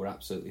forgot that we're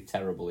absolutely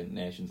terrible in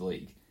Nations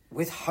League.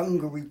 With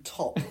Hungary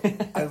top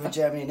over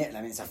Germany and Italy.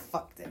 I mean,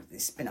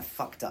 it's been a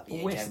fucked up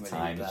year. Waste of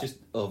time. But... It's just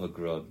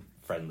overgrown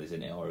friendlies,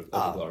 isn't it? Or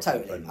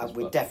totally.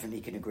 We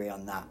definitely can agree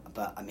on that.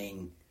 But I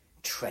mean,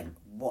 Trent,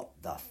 what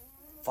the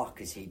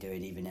fuck is he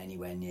doing even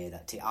anywhere near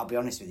that team? I'll be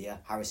honest with you,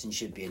 Harrison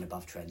should be in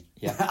above Trent.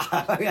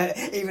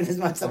 Yeah. Even as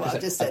much as what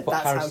I've just said,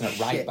 that's Harrison how at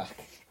right back.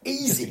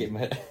 Easy.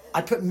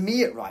 I'd put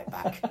me at right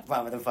back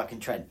rather than fucking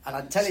Trent. And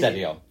I'd tell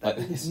Steady you... on. Like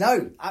this.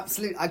 No,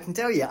 absolutely. I can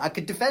tell you, I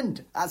could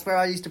defend. That's where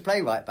I used to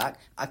play right back.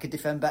 I could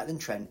defend better than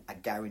Trent. I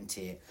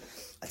guarantee it.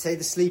 I'll tell you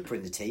the sleeper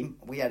in the team.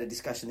 We had a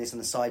discussion on this on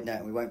a side note,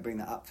 and we won't bring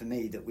that up for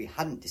me, that we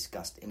hadn't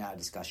discussed in our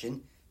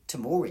discussion.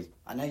 Tomori.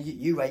 I know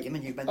you rate him,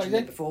 and you've mentioned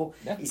it before.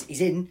 Yeah.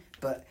 He's in,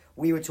 but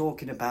we were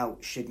talking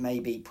about should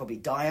probably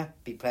Dyer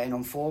be playing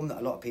on form, that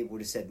a lot of people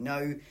would have said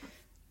no.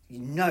 You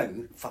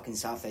know fucking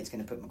Southgate's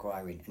going to put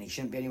Maguire in, and he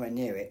shouldn't be anywhere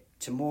near it.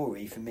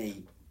 Tomori, for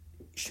me,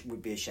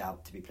 would be a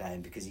shout to be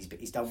playing because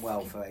he's done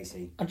well for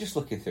AC. I'm just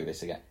looking through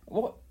this again.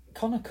 What?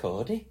 Connor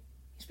Cody?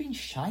 He's been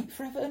shite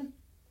for Everton.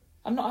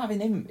 I'm not having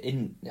him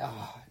in...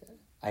 Oh,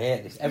 I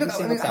hate this.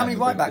 How many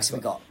right-backs have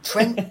we got?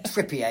 Trent,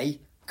 Trippier,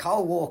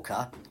 Kyle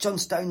Walker, John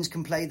Stones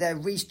can play there,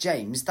 Reece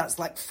James. That's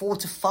like 4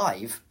 to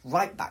 5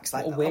 right-backs.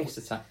 What a waste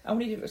of time. How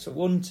many... So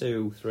 1,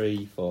 2,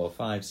 3, 4,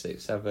 5,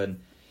 6,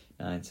 7...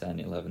 9, 10,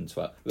 11,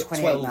 12...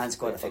 28-man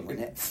squad, I think,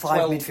 wasn't it?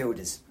 5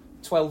 midfielders.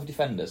 12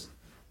 defenders.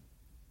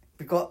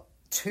 We've got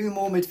 2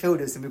 more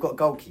midfielders than we've got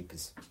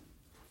goalkeepers.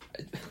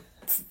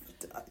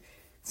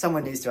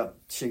 Someone needs to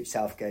shoot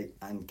Southgate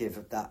and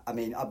give that... I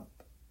mean, a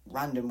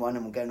random one,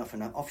 and we're going off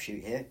on an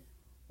offshoot here.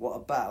 What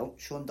about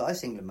Sean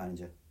Dyche, England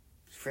manager?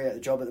 Free at the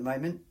job at the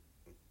moment?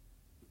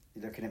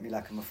 You're looking at me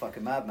like I'm a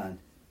fucking madman.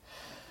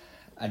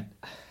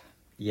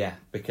 Yeah,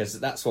 because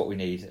that's what we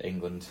need,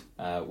 England.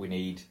 We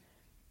need...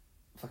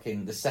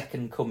 fucking the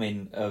second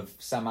coming of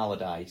Sam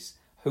Allardyce,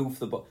 hoof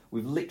the ball.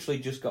 We've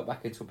literally just got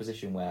back into a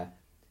position where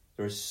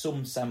there is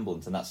some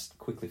semblance, and that's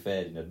quickly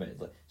fading,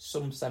 admittedly,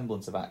 some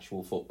semblance of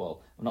actual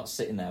football. I'm not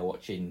sitting there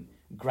watching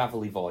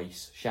gravelly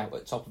voice shout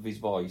at top of his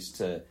voice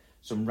to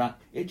some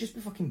it'd just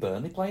be fucking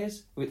Burnley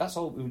players. That's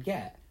all we would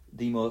get.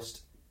 The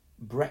most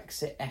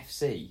Brexit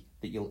FC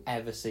that you'll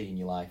ever see in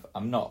your life.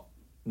 No.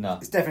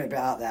 It's definitely a bit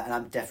out there, and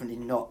I'm definitely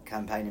not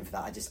campaigning for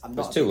that. I'm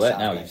not. It's too late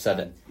now. You've said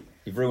it.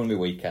 You've ruined my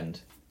weekend.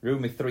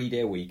 Ruined my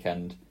 3-day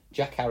weekend.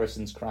 Jack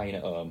Harrison's crying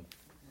at home.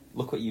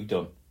 Look what you've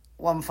done.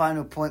 One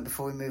final point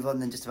before we move on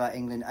then, just about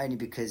England, only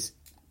because,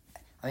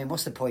 I mean,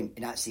 what's the point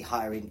in actually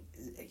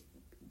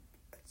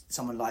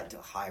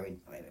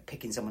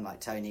picking someone like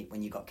Toney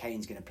when you've got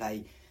Kane's going to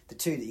play? The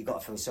two that you've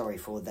got to feel sorry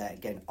for there,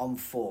 again, on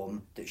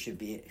form, that should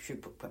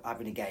put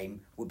having a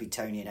game, would be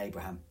Toney and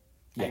Abraham.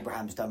 Yeah.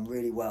 Abraham's done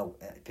really well,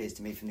 it appears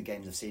to me, from the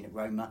games I've seen at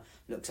Roma.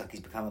 Looks like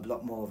he's become a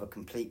lot more of a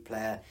complete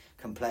player,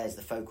 can play as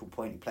the focal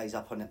point. He plays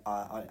up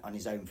on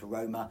his own for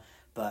Roma.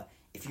 But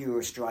if you were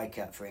a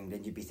striker for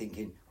England, you'd be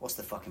thinking, what's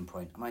the fucking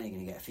point? I'm only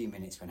going to get a few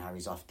minutes when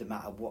Harry's off, no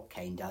matter what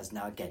Kane does.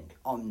 Now, again,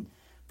 on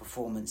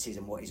performances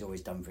and what he's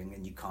always done for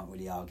England, you can't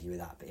really argue with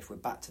that. But if we're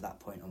back to that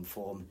point on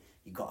form,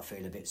 you've got to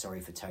feel a bit sorry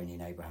for Toney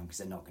and Abraham, because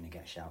they're not going to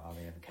get a shout, are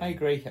they, ever? I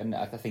agree, and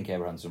I think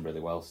Abraham's done really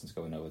well since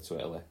going over to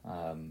Italy.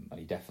 And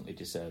he definitely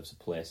deserves a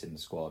place in the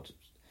squad.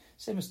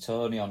 Same as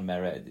Toney on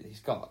merit.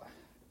 He's got...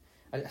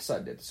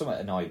 Something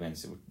annoyed me, and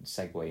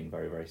segueing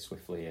very, very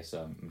swiftly here,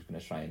 so I'm just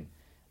going to try and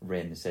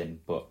rein this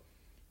in. But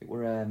it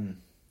were...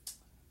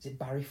 is it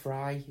Barry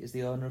Fry is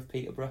the owner of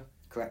Peterborough?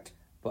 Correct.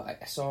 But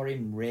I saw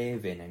him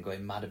raving and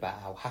going mad about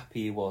how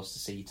happy he was to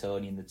see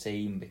Toney in the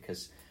team,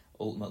 because...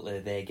 ultimately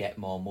they get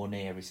more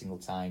money every single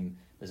time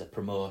there's a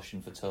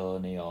promotion for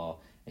Tony, or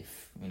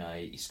if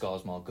he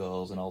scores more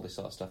goals and all this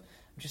sort of stuff.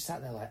 I'm just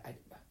sat there like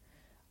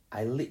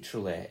I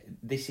literally,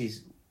 this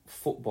is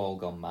football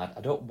gone mad.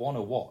 I don't want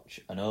to watch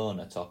an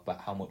owner talk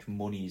about how much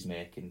money he's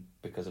making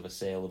because of a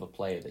sale of a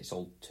player that he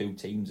sold 2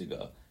 teams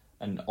ago,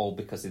 and all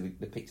because they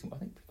picked him. I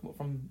think picked him up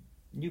from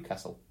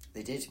Newcastle.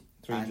 They did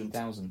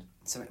 300,000.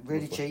 So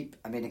really cheap.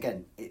 I mean,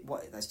 again,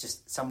 that's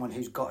just someone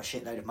who's got a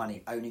shitload of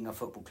money owning a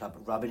football club,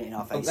 rubbing it in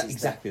our faces.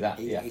 Exactly that.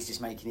 He's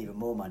just making even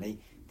more money.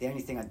 The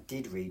only thing I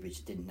did read, which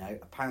I didn't know,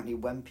 apparently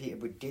when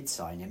Peterborough did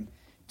sign him,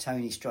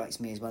 Tony strikes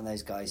me as one of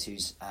those guys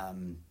who's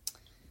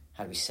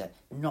how do we say,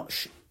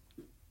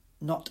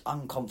 not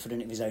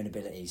unconfident of his own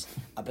abilities.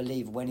 I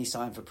believe when he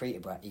signed for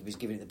Peterborough, he was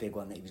giving it the big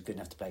one that he was good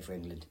enough to play for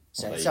England.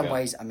 So in some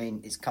ways, I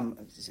mean, it's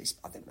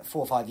I think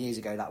 4 or 5 years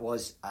ago that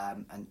was,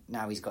 and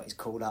now he's got his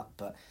call up.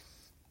 But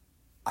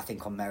I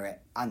think on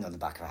merit and on the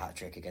back of a hat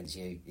trick against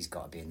you, he's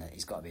got to be in the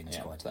squad, even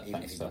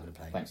if he's not going to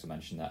play. Thanks for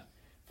mentioning that.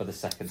 For the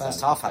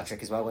first half hat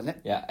trick as well, wasn't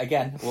it? Yeah.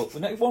 Again, well,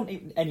 no, it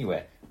won't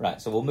anyway. Right.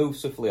 So we'll move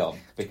swiftly on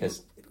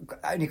because.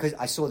 Only because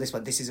I saw this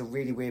one. This is a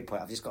really weird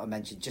point. I've just got to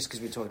mention, just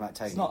because we're talking about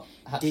Tony. It's not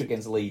hat-trick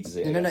against Leeds, is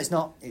it? No, it's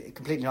not.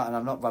 Completely not, and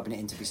I'm not rubbing it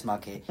in to be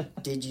smug here.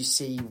 Did you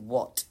see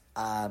what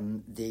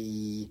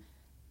the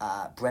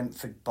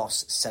Brentford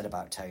boss said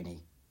about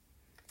Tony?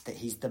 That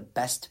he's the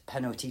best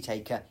penalty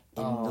taker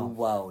in the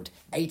world.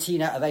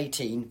 18 out of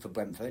 18 for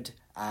Brentford.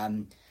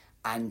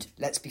 And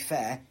let's be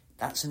fair,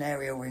 that's an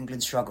area where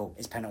England struggle,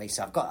 is penalties.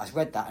 So I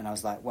read that and I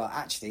was like, well,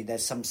 actually,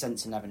 there's some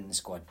sense in having in the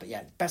squad. But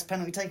yeah, best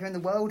penalty taker in the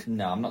world?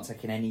 No, I'm not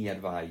taking any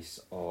advice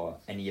or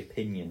any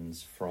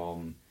opinions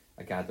from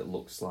a guy that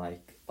looks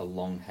like a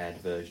long-haired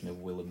version of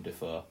Willem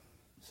Dafoe.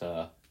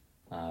 So,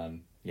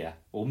 yeah,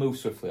 we'll move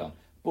swiftly on.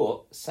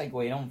 But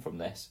segueing on from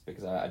this,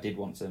 because I did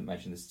want to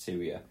mention this to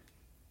you,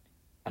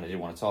 and I did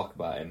want to talk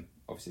about him.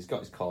 Obviously, he's got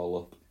his call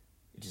up.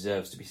 He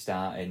deserves to be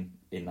starting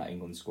in that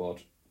England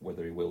squad.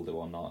 Whether he will do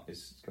or not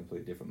is a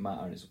completely different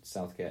matter, and it's up to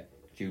Southgate.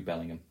 Jude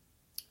Bellingham.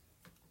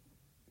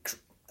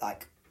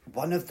 Like,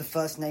 one of the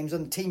first names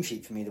on the team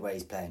sheet for me, the way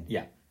he's playing.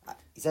 Yeah.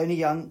 He's only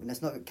young, and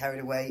let's not get carried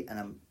away, and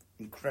I'm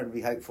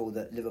incredibly hopeful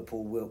that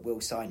Liverpool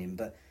will sign him,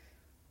 but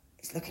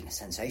it's looking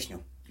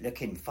sensational.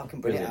 Looking fucking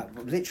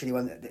brilliant.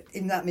 Literally,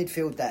 in that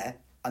midfield there,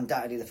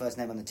 undoubtedly the first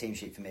name on the team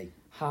sheet for me.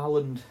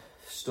 Haaland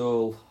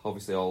stole,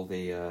 obviously, all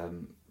the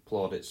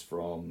plaudits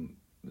from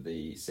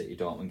the City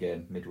Dortmund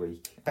game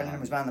midweek.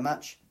 Bellingham was man of the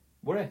match.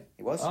 Were he?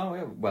 He was. Oh,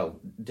 yeah. Well,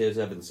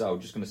 deservedly so. I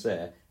was just going to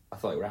say, I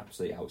thought he were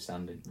absolutely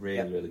outstanding.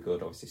 Really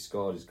good. Obviously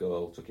scored his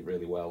goal, took it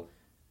really well.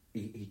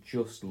 He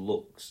just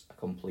looks a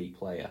complete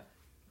player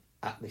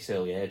at this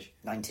early age.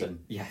 19.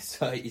 Yes,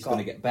 so he's going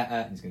to get better,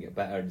 and he's going to get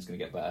better, and he's going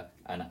to get better.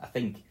 And I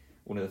think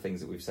one of the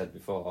things that we've said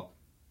before,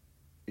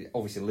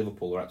 obviously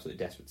Liverpool are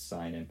absolutely desperate to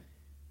sign him.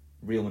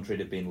 Real Madrid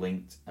have been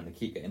linked, and they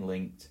keep getting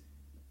linked.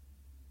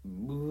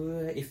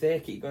 If they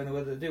keep going the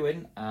way they're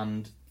doing,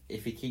 and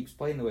if he keeps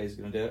playing the way he's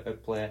going to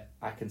play,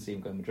 I can see him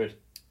going to Madrid.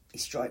 He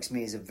strikes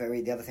me as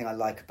the other thing I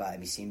like about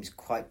him, he seems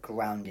quite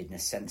grounded and a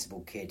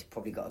sensible kid.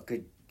 Probably got a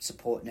good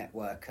support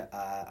network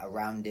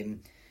around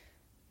him.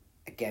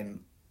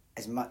 Again,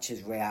 as much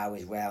as Real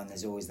is Real and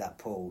there's always that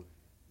pull,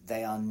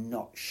 they are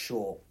not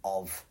short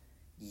of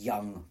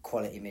young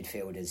quality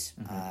midfielders.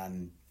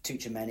 Mm-hmm.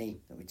 Tchouameni,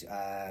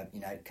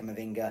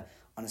 Camavinga.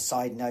 On a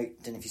side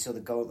note, don't know if you saw the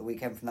goal at the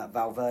weekend from that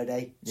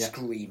Valverde.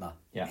 Screamer.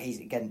 Yeah. He's,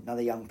 again,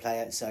 another young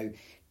player, so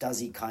does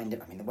he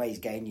the way he's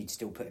going, you'd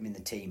still put him in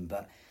the team,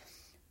 but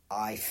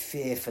I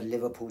fear for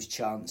Liverpool's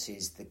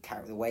chances,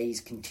 the way he's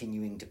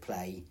continuing to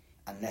play,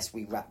 unless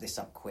we wrap this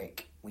up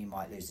quick, we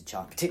might lose the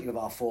chance, particularly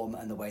with our form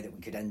and the way that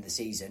we could end the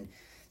season.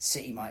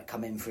 City might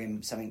come in for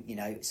him,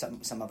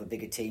 some other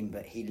bigger team,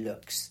 but he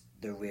looks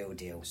the real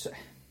deal. So,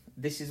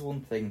 this is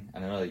one thing,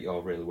 and I know that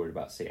you're really worried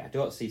about City. I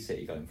don't see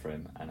City going for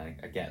him, and I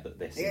get that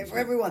this. They go for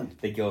everyone.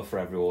 They go for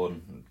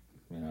everyone.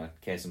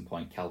 Case in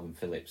point, Calvin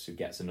Phillips, who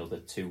gets another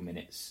 2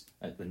 minutes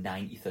at the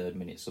 93rd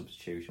minute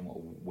substitution. What a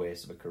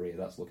waste of a career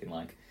that's looking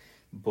like.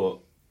 But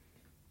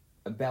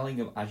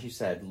Bellingham, as you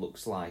said,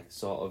 looks like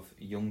sort of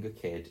younger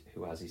kid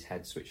who has his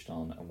head switched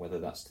on, and whether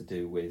that's to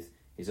do with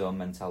his own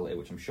mentality,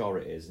 which I'm sure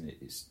it is, and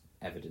it's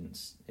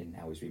evidence in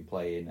how he's been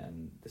playing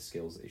and the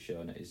skills that he's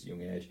shown at his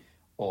young age,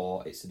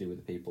 or it's to do with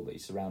the people that he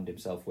surrounds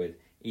himself with.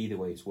 Either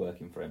way, it's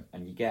working for him.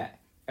 And you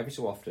get, every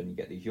so often, you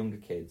get these younger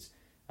kids.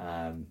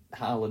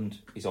 Haaland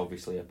is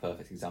obviously a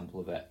perfect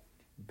example of it.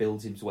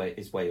 Builds his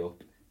way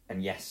up,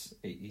 and yes,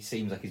 he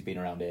seems like he's been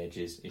around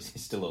ages. He's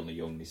still only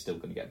young. He's still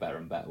going to get better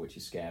and better, which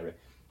is scary.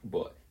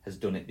 But has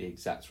done it the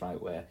exact right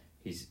way.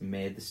 He's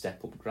made the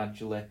step up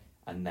gradually,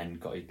 and then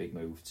got his big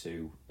move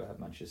to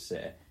Manchester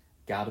City.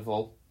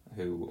 Gardevol,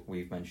 who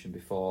we've mentioned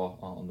before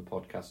on the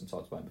podcast and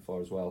talked about him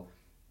before as well,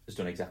 has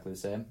done exactly the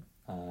same.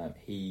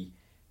 He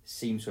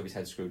seems to have his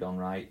head screwed on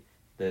right.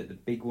 The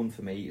big one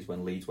for me is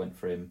when Leeds went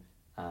for him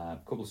a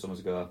couple of summers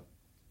ago,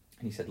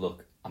 and he said,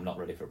 look, I'm not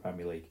ready for a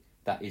Premier League.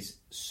 That is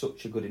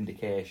such a good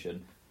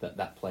indication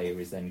that player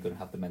is then going to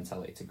have the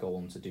mentality to go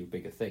on to do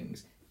bigger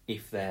things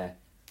if they're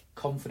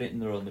confident in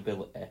their own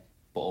ability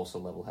but also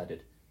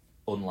level-headed.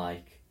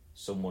 unlike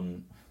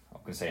someone,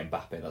 I'm going to say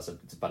Mbappe,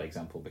 it's a bad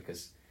example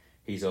because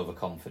he's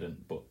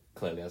overconfident, but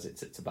clearly has it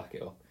to back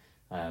it up.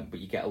 But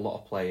you get a lot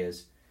of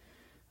players,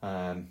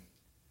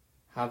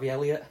 Harvey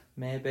Elliott,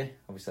 maybe.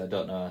 Obviously, I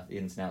don't know the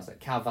ins and outs. Like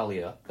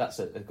Carvalho, that's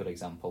a good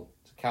example.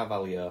 So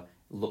Carvalho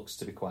looks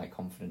to be quite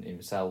confident in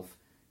himself,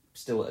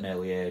 still at an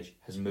early age,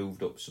 has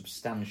moved up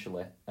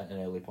substantially at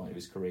an early point of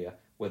his career.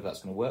 Whether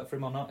that's going to work for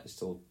him or not is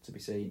still to be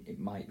seen. It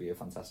might be a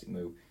fantastic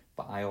move.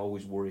 But I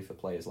always worry for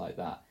players like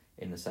that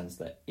in the sense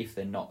that if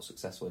they're not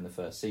successful in the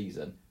first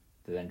season,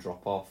 they then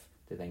drop off,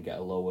 they then get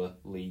a lower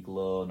league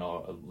loan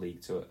or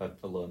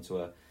a loan to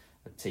a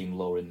team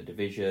lower in the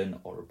division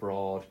or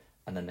abroad,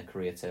 and then the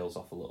career tails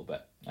off a little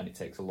bit, and it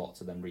takes a lot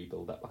to then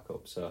rebuild that back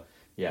up. So,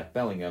 yeah,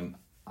 Bellingham,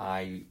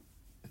 I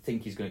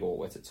think he's going to go all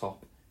the way to the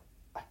top.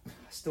 I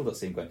still don't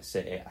see him going to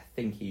City. I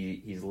think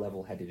he's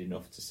level-headed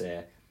enough to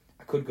say,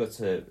 I could go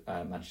to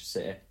Manchester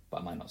City,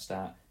 but I might not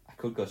start. I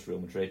could go to Real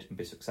Madrid and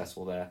be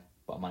successful there,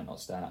 but I might not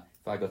start.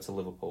 If I go to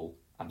Liverpool,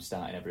 I'm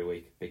starting every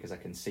week because I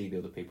can see the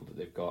other people that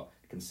they've got.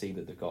 I can see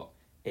that they've got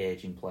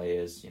ageing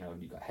players. You know,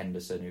 you've got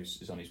Henderson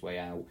who's on his way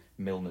out.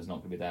 Milner's not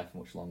going to be there for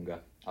much longer.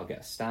 I'll get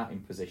a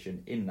starting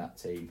position in that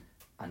team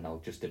and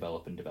I'll just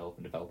develop and develop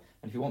and develop.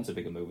 And if he wants a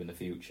bigger move in the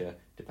future,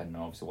 depending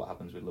on obviously what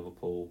happens with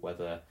Liverpool,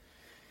 whether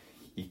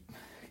you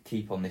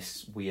keep on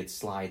this weird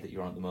slide that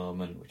you're on at the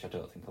moment, which I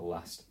don't think will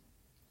last,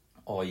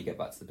 or you get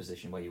back to the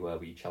position where you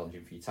were you're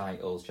challenging for your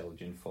titles,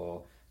 challenging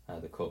for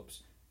the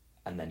cups,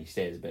 and then he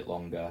stays a bit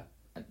longer.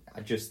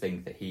 I just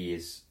think that he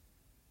is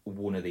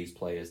one of these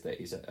players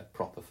that is a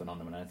proper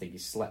phenomenon. I think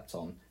he's slept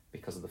on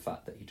because of the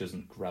fact that he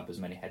doesn't grab as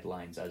many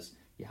headlines as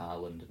your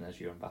Haaland and as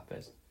your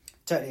Mbappe's.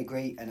 Totally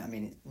agree, and I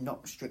mean, it's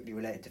not strictly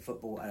related to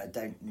football, and I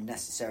don't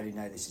necessarily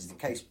know this is the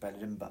case,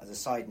 Brendan, but as a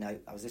side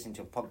note, I was listening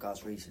to a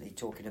podcast recently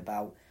talking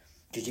about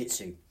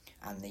jiu-jitsu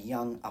and the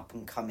young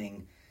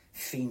up-and-coming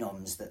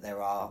phenoms that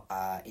there are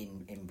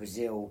in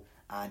Brazil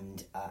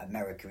and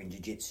America in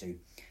jiu-jitsu.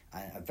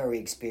 And a very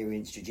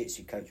experienced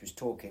jiu-jitsu coach was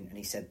talking, and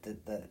he said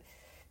that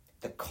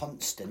the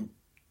constant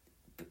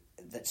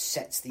that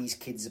sets these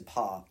kids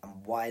apart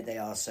and why they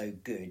are so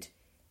good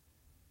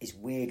is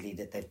weirdly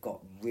that they've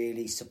got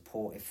really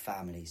supportive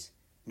families.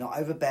 Not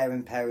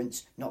overbearing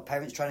parents, not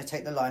parents trying to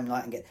take the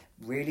limelight, and get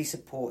really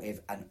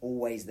supportive and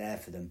always there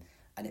for them.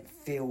 And it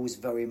feels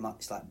very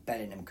much like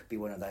Bellingham could be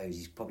one of those.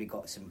 He's probably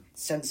got some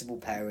sensible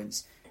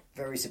parents,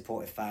 very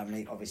supportive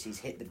family. Obviously, he's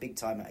hit the big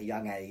time at a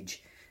young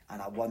age,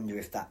 and I wonder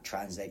if that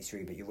translates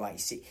through. But you're right,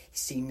 he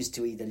seems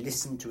to either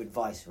listen to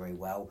advice very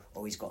well,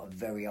 or he's got a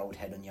very old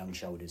head on young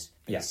shoulders.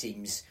 But he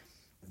seems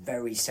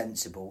very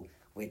sensible,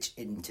 which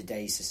in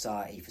today's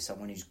society, for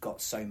someone who's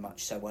got so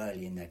much so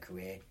early in their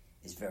career,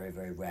 is very,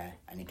 very rare.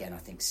 And again, I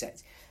think,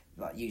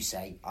 like you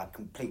say, I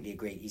completely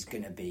agree. He's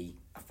going to be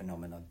a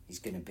phenomenon. He's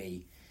going to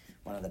be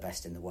one of the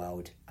best in the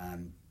world.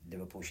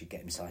 Liverpool should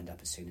get him signed up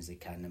as soon as they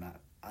can, no matter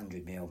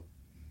 100 mil.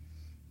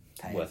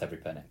 Worth every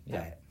penny.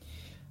 Yeah.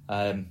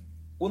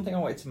 One thing I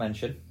wanted to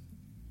mention,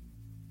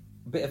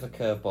 a bit of a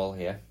curveball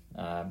here.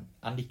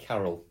 Andy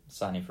Carroll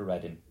signing for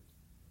Reading.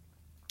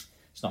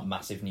 It's not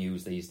massive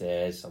news these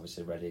days.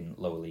 Obviously, Reading,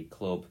 lower league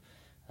club.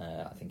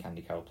 I think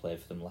Andy Carroll played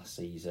for them last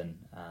season,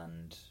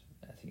 and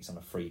I think it's on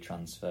a free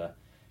transfer.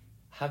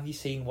 Have you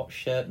seen what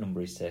shirt number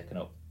he's taken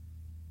up?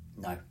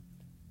 No.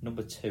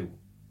 Number 2.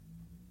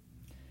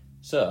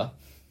 So,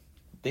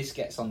 this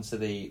gets onto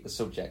the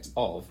subject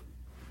of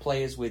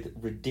players with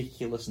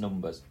ridiculous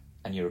numbers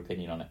and your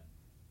opinion on it.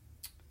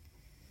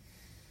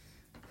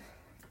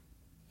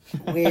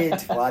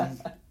 Weird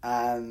one.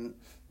 I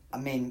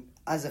mean,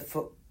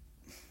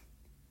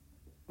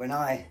 when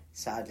I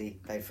sadly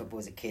played football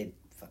as a kid,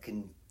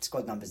 fucking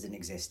squad numbers didn't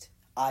exist.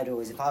 I'd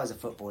always, if I was a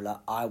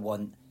footballer, I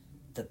want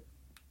the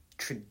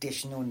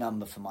traditional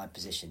number for my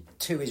position.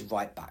 2 is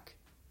right back.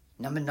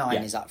 Number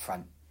 9 is up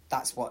front.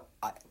 That's what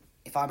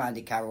if I'm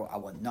Andy Carroll, I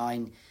want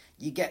 9.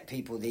 You get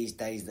people these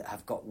days that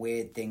have got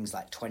weird things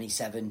like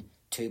 27,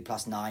 2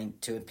 plus 9,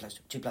 2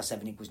 plus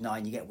 7 equals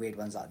 9. You get weird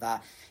ones like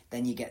that.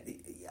 Then you get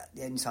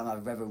the only time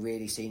I've ever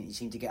really seen it, you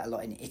seem to get a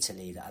lot in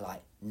Italy that are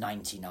like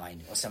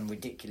 99 or some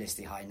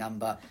ridiculously high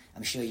number.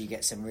 I'm sure you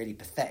get some really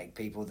pathetic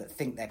people that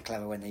think they're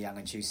clever when they're young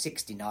and choose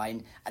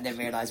 69 and then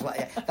realise, well,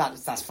 yeah,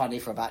 that's funny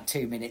for about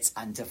 2 minutes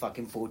and to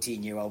fucking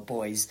 14-year-old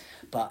boys.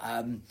 But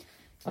I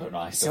don't know,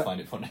 I still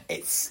find it funny.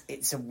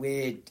 It's a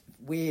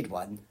weird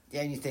one. The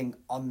only thing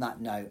on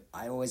that note,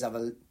 I always have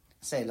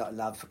say a lot of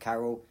love for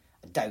Carroll.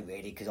 I don't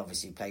really, because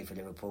obviously he played for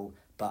Liverpool,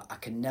 but I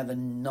can never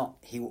not.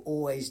 He will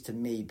always, to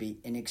me, be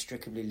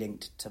inextricably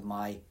linked to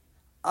my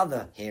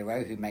other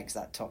hero who makes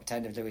that top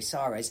 10 of Luis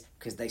Suarez,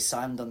 because they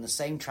signed on the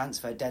same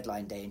transfer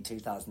deadline day in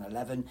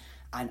 2011,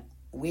 and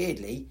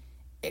weirdly,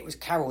 it was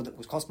Carroll that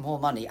was cost more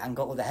money and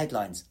got all the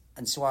headlines,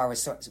 and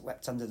Suarez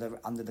swept under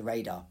the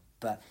radar.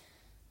 But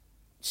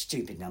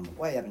stupid number.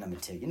 Why are you having number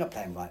 2? You're not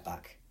playing right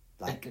back.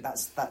 Like,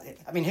 that's that.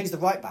 I mean, who's the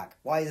right back?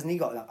 Why hasn't he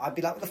got that? I'd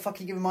be like, what the fuck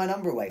are you giving my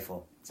number away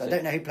for? So I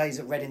don't know who plays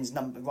at Reading's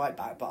right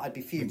back, but I'd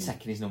be fuming.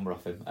 Taking his number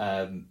off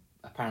him.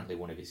 apparently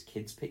one of his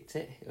kids picked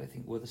it. I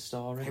think were the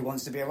story. Who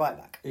wants to be a right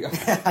back?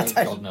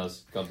 God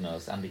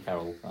knows. Andy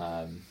Carroll,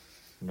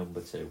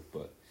 number 2,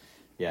 but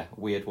yeah,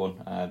 weird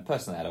one.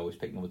 Personally, I'd always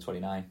pick number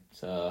 29,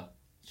 so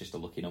it's just a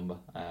lucky number.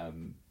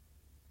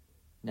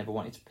 Never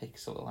wanted to pick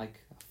sort of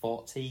like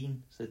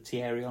 14, so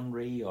Thierry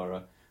Henry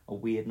or a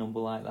weird number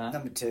like that.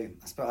 Number 2,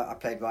 I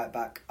played right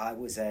back. I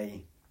was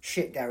a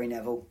shit Gary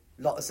Neville,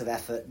 lots of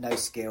effort, no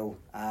skill,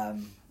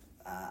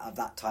 of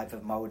that type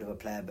of mould of a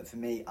player. But for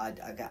me,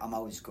 I'm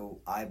old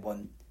school. I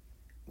want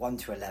 1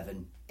 to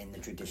 11 in the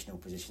traditional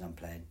position I'm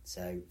playing.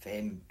 So for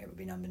him, it would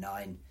be number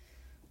 9.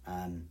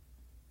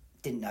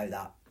 Didn't know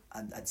that.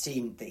 I'd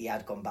seen that he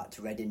had gone back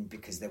to Reading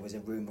because there was a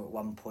rumour at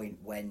one point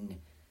when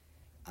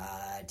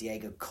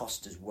Diego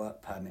Costa's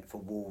work permit for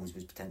Wolves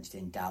was potentially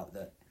in doubt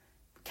that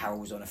Carroll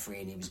was on a free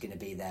and he was going to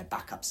be their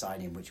backup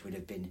signing, which would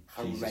have been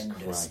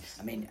horrendous.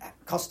 I mean,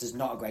 Costa's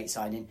not a great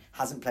signing,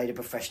 hasn't played a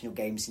professional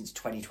game since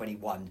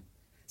 2021,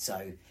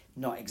 so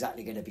not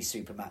exactly going to be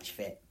super match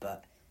fit,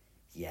 but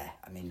yeah,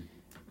 I mean...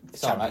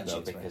 It's alright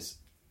though, because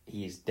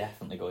he is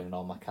definitely going on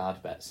all my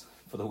card bets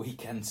for the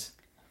weekend,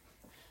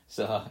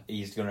 so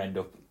he's going to end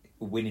up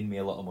winning me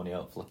a lot of money,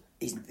 hopefully.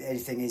 The only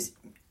thing is,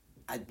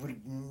 I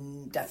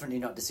would definitely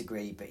not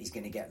disagree, but he's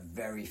going to get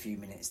very few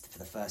minutes for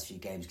the first few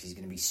games because he's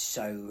going to be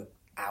so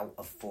out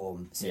of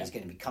form. So he's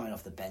going to be coming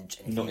off the bench.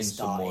 And if he's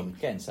starting, someone,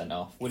 getting sent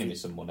off, winning me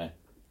some money,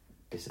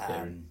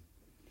 disappearing.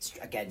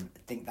 Again, I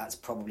think that's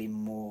probably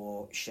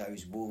more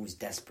shows Wolves'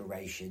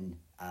 desperation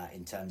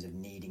in terms of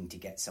needing to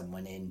get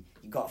someone in.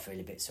 You've got to feel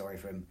a bit sorry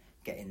for him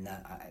getting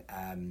that.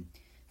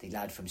 The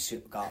lad from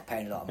Stuttgart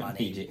paying a lot of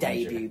money,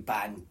 debut,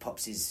 bang,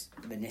 pops his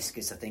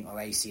meniscus, I think, or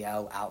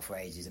ACL, out for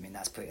ages. I mean,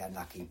 that's pretty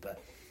unlucky, but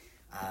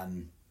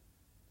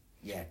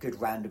yeah, good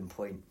random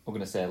point. I'm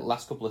going to say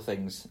last couple of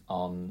things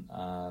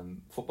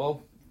on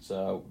football.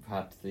 So we've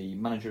had the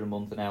manager of the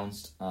month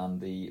announced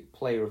and the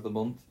player of the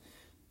month. Do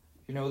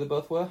you know who they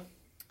both were?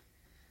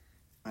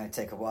 I'm going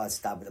to take a wild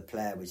stab with the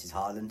player, which is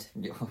Haaland.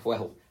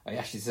 Well, I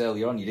asked you this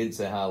earlier on, you didn't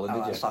say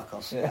Haaland, did you? Fuck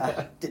off.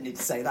 Didn't need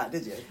to say that,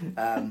 did you?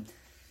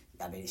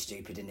 I mean, it's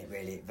stupid, isn't it,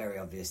 really? Very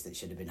obvious that it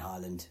should have been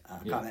Haaland. I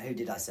can't remember, who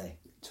did I say?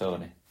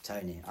 Tony.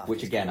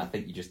 Which, again, I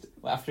think you just...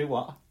 After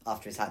what?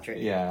 After his hat-trick.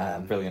 Yeah,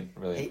 brilliant.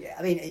 He,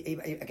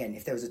 again,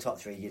 if there was a top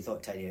 3, you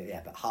thought Tony,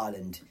 yeah, but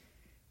Haaland,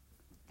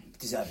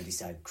 deservedly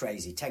so.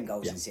 Crazy. 10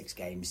 goals in 6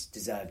 games.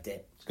 Deserved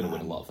it. He's going to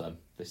win a lot of them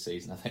this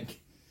season, I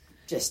think.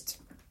 Just,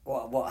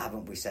 what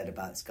haven't we said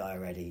about this guy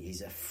already? He's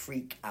a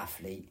freak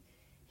athlete.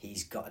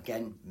 He's got,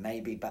 again,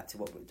 maybe back to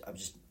what I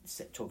was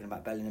just talking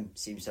about, Bellingham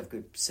seems to have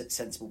good,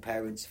 sensible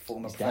parents,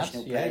 former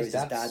professional player as his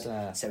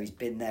dad. So he's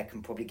been there,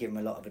 can probably give him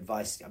a lot of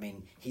advice. I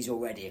mean, he's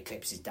already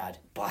eclipsed his dad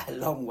by a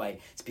long way.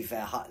 To be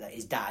fair,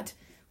 his dad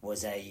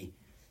was a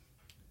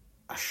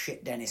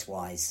shit Dennis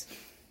Wise.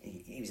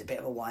 He was a bit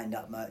of a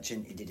wind-up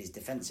merchant. He did his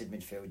defensive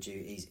midfield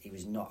duties. He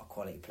was not a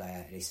quality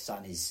player. And his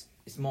son is...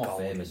 It's more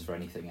famous for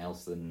anything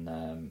else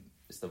than...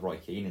 it's the Roy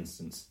Keane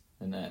instance.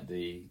 And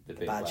the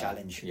bad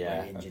challenge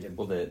where he injured him.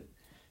 Well, the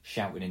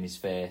shouting in his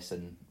face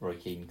and Roy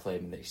Keane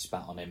claiming that he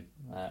spat on him.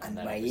 And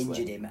where he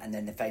injured him, and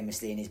then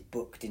famously in his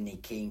book, didn't he,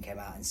 Keane came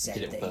out and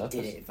said that he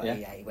did it. But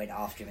yeah, he went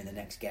after him in the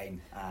next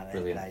game.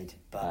 Brilliant. Played.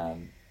 But,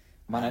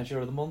 manager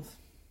of the month?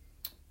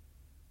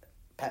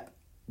 Pep.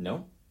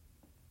 No.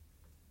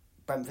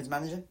 Brentford's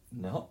manager?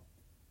 No.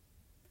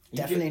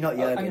 Definitely not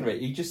Jurgen.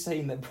 You're just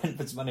saying that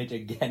Brentford's manager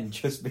again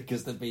just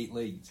because they beat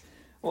Leeds.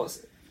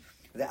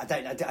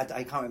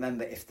 I can't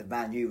remember if the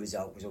Man U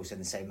result was also in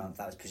the same month.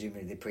 That was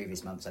presumably the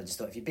previous month. So I just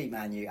thought if you beat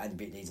Man U and you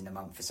beat Leeds in a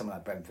month, for someone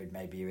like Brentford,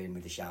 maybe you're in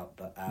with a shout.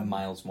 But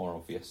miles more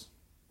obvious.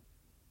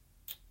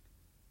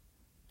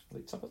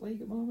 Top of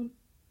league at the moment.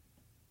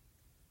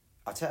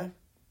 Arteta,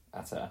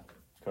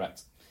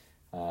 correct.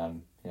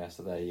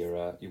 So they're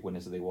your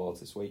winners of the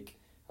awards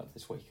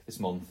this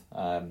month.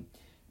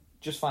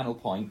 Just final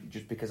point,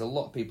 just because a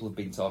lot of people have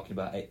been talking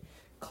about it.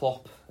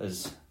 Klopp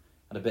has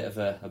had a bit of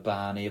a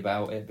Barney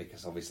about it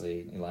because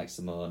obviously he likes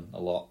to moan a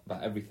lot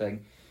about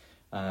everything,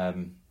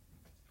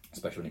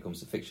 especially when it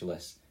comes to fixture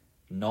lists.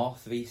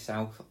 North v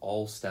South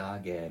All-Star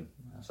game.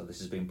 So this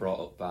has been brought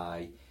up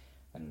by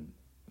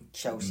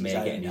Chelsea's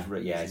owner,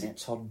 is it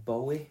Todd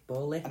Bowley?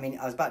 I mean,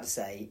 I was about to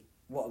say,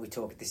 what are we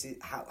talking? This is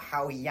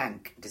how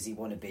Yank does he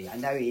want to be? I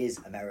know he is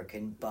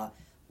American, but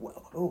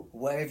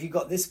where have you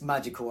got this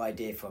magical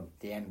idea from?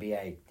 The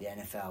NBA, the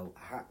NFL?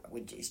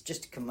 It's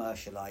just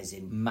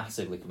commercialising.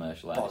 Massively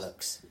commercialised.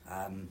 Bollocks.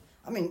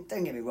 I mean,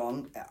 don't get me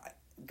wrong.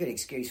 Good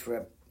excuse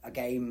for a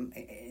game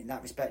in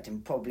that respect,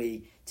 and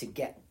probably to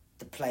get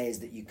the players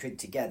that you could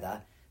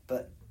together.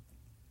 But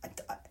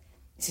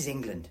this is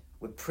England.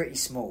 We're pretty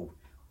small.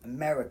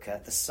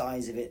 America, the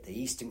size of it, the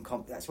Eastern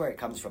Conference, that's where it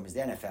comes from, is the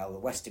NFL, the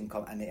Western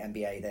and the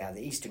NBA. They have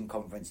the Eastern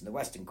Conference and the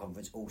Western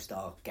Conference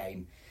All-Star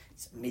game.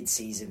 It's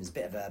mid-season, it's a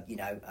bit of a,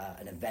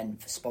 an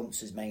event for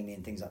sponsors mainly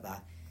and things like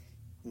that.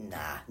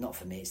 Nah, not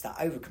for me. It's that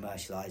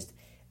over-commercialised.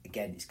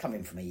 Again, it's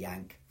coming from a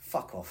Yank.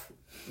 Fuck off.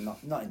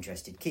 Not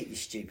interested. Keep your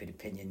stupid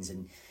opinions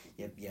and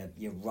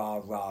your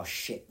rah-rah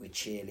shit with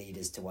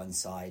cheerleaders to one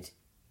side.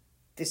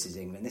 This is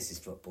England, this is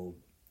football.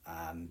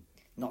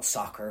 not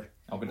soccer.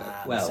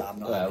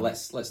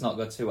 Let's not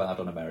go too hard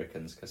on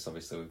Americans, because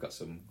obviously we've got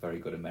some very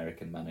good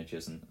American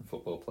managers and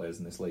football players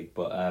in this league.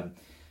 But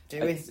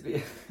do we?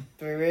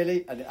 Do we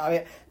really? I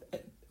mean,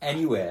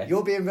 anyway,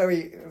 you're being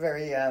very,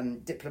 very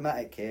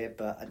diplomatic here,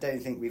 but I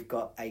don't think we've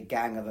got a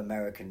gang of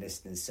American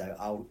listeners. So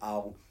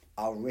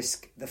I'll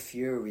risk the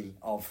fury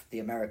of the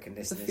American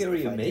listeners. The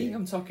fury of me?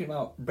 I'm talking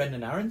about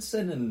Brendan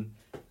Aronson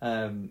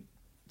and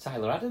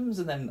Tyler Adams,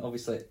 and then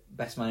obviously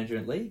best manager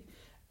in the league.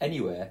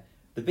 Anyway,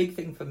 the big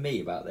thing for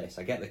me about this,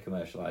 I get the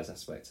commercialised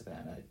aspect of it,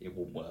 and it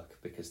won't work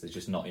because there's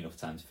just not enough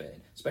time to fit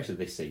in, especially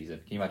this season.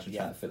 Can you imagine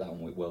trying to fit that on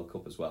with World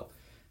Cup as well?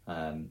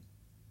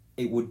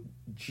 It would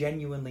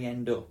genuinely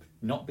end up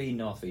not being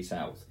North v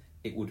South.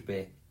 It would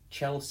be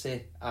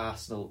Chelsea,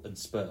 Arsenal and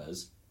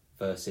Spurs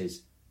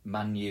versus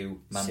Man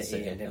U, Man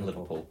City and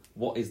Liverpool.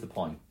 What is the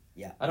point?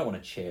 Yeah, I don't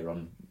want to cheer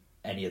on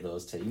any of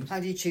those teams. How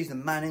do you choose the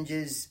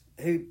managers?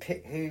 Who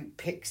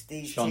picks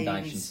these Sean teams?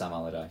 Dyche and Sam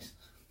Allardyce.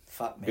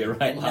 Fuck me. Be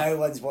right, no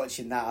one's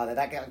watching that, are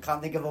they? I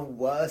can't think of a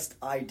worse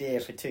idea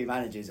for two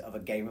managers of a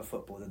game of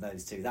football than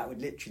those two. That would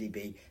literally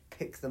be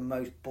pick the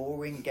most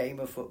boring game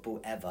of football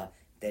ever.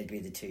 They'd be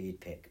the two you'd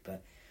pick.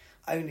 But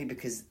only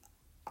because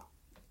I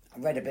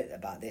read a bit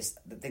about this.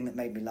 The thing that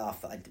made me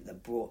laugh,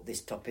 that brought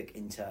this topic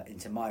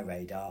into my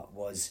radar,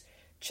 was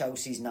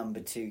Chelsea's number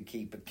 2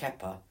 keeper,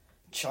 Kepa,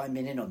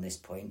 chiming in on this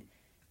point.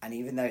 And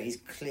even though he's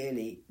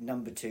clearly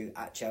number 2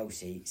 at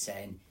Chelsea,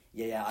 saying,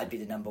 yeah, I'd be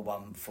the number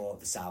 1 for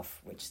the South,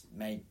 which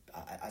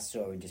I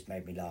saw and just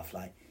made me laugh.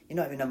 Like, you're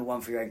not even number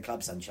 1 for your own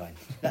club, sunshine.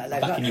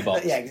 Back in your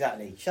box. Yeah,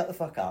 exactly. Shut the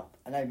fuck up.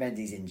 I know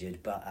Mendy's injured,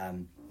 but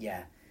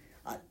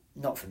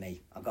not for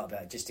me. I've got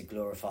just a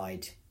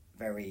glorified,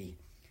 very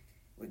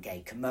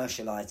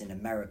commercialised and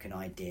American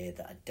idea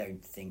that I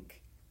don't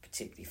think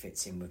particularly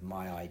fits in with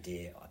my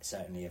idea,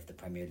 certainly of the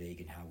Premier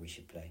League and how we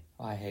should play.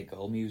 I hate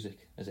goal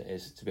music as it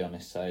is, to be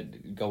honest.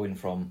 Going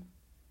from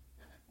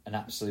an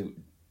absolute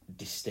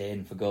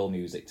disdain for goal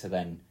music to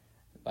then,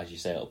 as you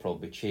say, it'll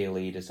probably be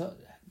cheerleaders.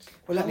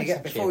 Well, let me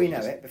get before we know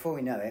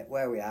it.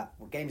 Where are we at?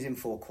 Well, game's in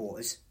 4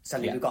 quarters.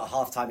 Suddenly we've got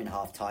half time in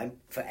half time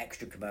for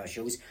extra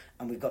commercials,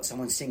 and we've got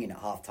someone singing at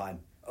half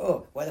time.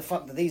 Oh, where the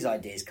fuck do these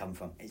ideas come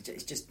from?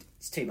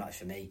 It's too much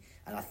for me,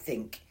 and I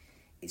think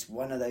it's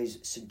one of those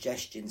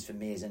suggestions for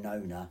me as an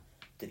owner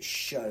that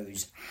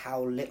shows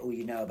how little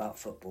you know about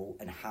football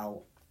and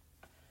how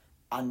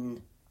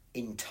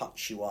in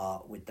touch you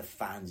are with the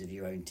fans of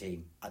your own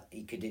team.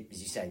 You could,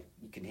 as you say,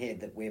 you can hear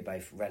that we're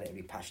both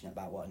relatively passionate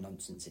about what a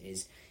nonsense it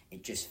is.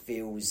 It just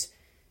feels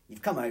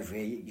you've come over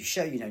here, you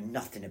show you know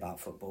nothing about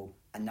football,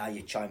 and now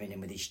you're chiming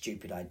in with these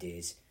stupid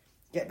ideas.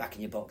 Get back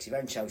in your box. You've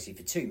owned Chelsea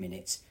for 2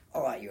 minutes.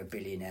 All right, you're a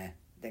billionaire.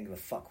 Don't give a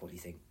fuck what you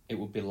think. It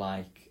would be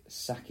like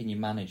sacking your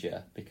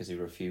manager because he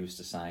refused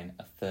to sign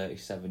a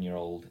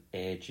 37-year-old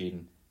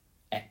ageing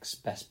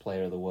ex-best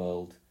player of the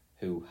world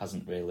who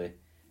hasn't really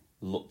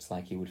looked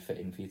like he would fit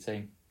in for your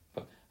team.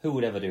 But who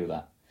would ever do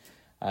that?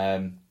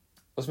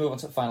 Let's move on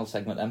to the final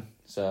segment then.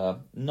 So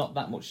not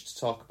that much to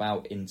talk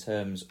about in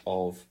terms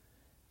of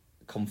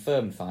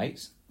confirmed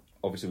fights.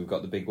 Obviously we've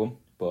got the big one,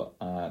 but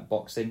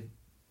boxing.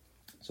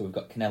 So we've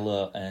got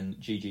Canelo and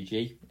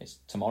GGG. It's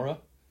tomorrow,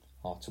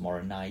 or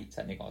tomorrow night,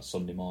 technically, or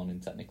Sunday morning,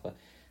 technically.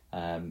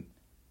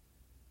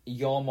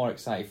 You're more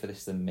excited for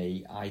this than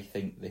me. I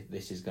think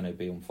this is going to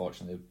be,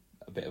 unfortunately,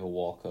 a bit of a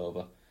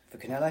walkover. For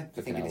Canelo?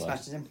 You think he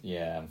dispatches him?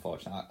 Yeah,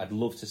 unfortunately. I'd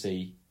love to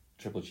see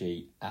Triple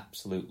G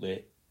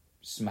absolutely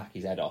smack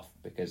his head off,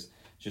 because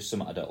just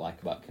something I don't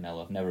like about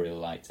Canelo. I've never really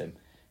liked him.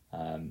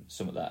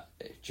 Some of that,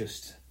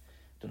 just,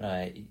 I don't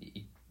know,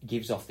 he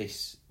gives off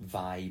this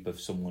vibe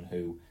of someone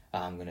who,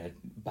 I'm going to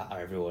batter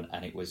everyone,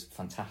 and it was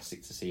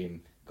fantastic to see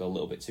him go a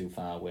little bit too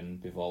far when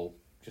Bivol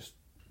just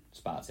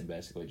sparked him,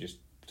 basically, just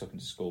took him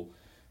to school.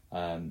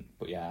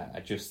 But yeah, I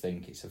just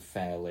think it's a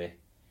fairly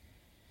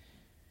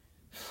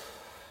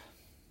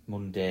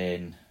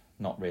mundane,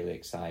 not really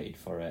excited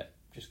for it,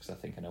 just because I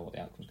think I know what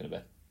the outcome's going to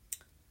be.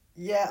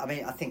 Yeah, I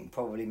mean, I think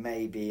probably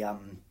maybe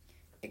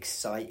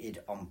excited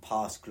on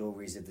past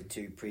glories of the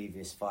 2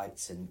 previous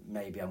fights, and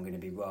maybe I'm going to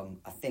be wrong.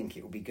 I think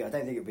it will be good. I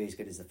don't think it'll be as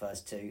good as the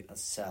first 2.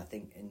 As I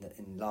think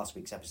in last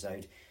week's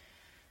episode,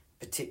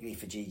 particularly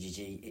for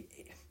GGG,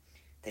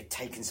 they've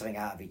taken something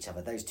out of each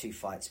other. Those 2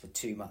 fights were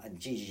too much, and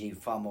GGG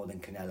far more than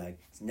Canelo.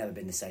 It's never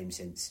been the same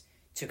since.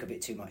 Took a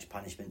bit too much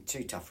punishment,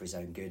 too tough for his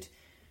own good.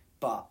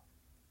 But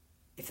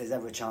if there's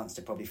ever a chance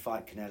to probably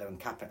fight Canelo and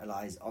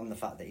capitalise on the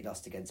fact that he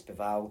lost against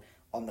Bivol,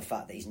 on the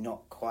fact that he's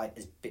not quite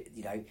as big,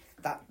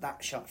 that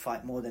shot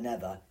fight more than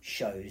ever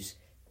shows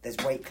there's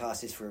weight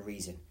classes for a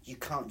reason. You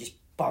can't just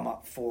bum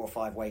up 4 or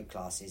 5 weight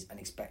classes and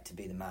expect to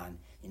be the man.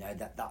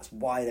 That's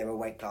why there are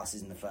weight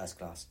classes in the first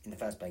place.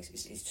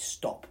 Is to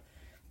stop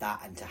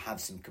that and to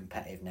have some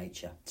competitive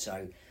nature.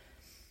 So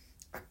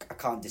I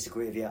can't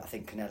disagree with you. I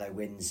think Canelo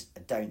wins. I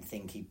don't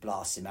think he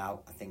blasts him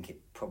out. I think it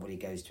probably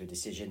goes to a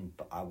decision,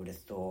 but I would have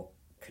thought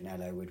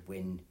Canelo would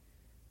win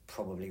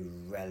probably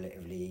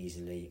relatively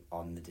easily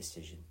on the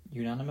decision.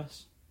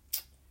 Unanimous?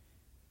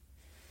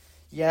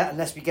 Yeah,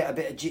 unless we get a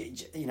bit of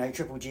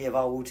Triple G of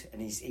old,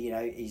 and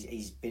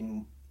he's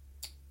been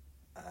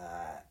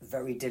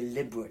very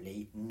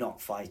deliberately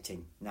not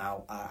fighting.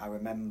 Now I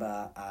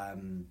remember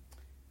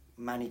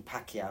Manny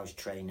Pacquiao's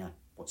trainer.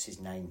 What's his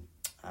name?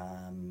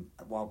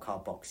 At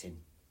Wildcard Boxing.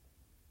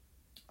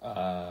 Tip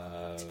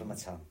of my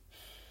tongue.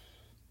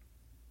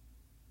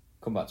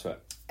 Come back to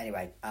it.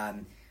 Anyway,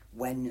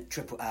 when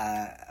Pacquiao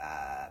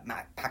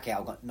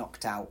got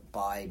knocked out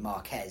by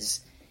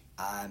Marquez,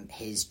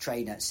 his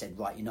trainer said,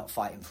 right, you're not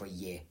fighting for a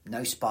year.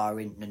 No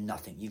sparring, no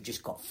nothing. You've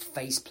just got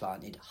face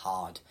planted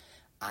hard.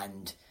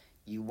 And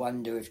you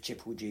wonder if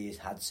Triple G has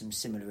had some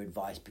similar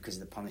advice because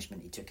of the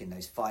punishment he took in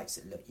those fights,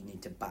 that, look, you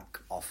need to back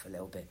off a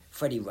little bit.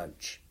 Freddie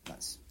Roach,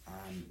 that's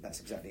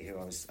exactly who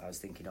I was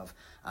thinking of.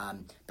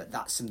 But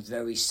that's some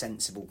very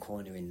sensible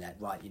cornering there.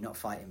 Right, you're not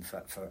fighting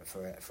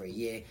for a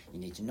year. You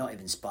need to not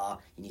even spar.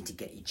 You need to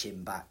get your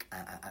chin back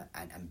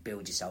and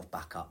build yourself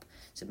back up.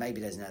 So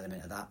maybe there's an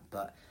element of that.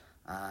 But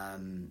I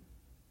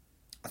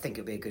think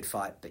it'll be a good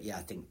fight. But yeah,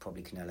 I think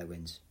probably Canelo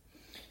wins.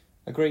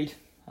 Agreed.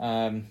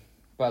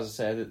 But as I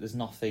said, there's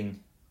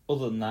nothing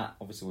other than that.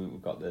 Obviously,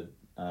 we've got the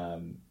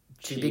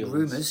two big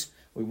rumours.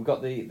 We've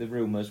got the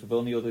rumours. We've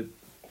only other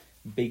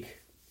big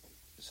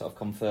sort of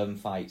confirmed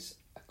fights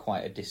are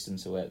quite a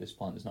distance away at this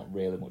point. There's not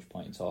really much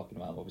point in talking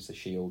about them. Obviously,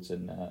 Shields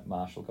and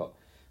Marshall got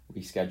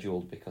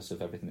rescheduled because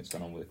of everything that's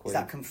gone on with the Queen. Is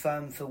that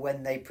confirmed for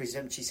when they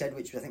present? She said,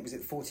 which I think was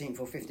it the 14th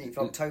or 15th of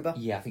October?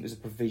 Yeah, I think it was a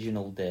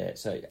provisional date.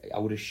 So I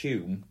would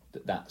assume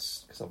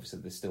that's because obviously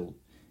they're still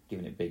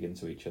giving it big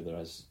into each other,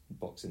 as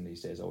boxing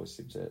these days always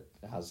seems to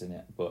has in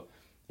it. But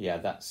yeah,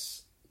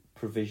 that's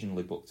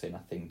provisionally booked in, I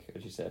think,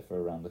 as you said,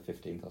 for around the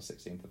 15th or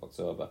 16th of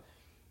October.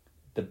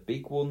 The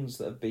big ones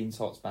that have been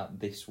talked about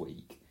this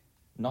week,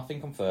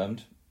 nothing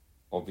confirmed,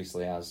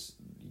 obviously, as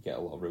you get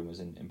a lot of rumours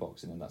in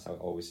boxing, and that's how it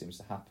always seems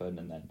to happen,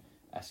 and then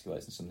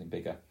escalates into something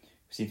bigger.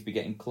 We seem to be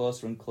getting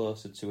closer and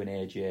closer to an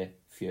AJ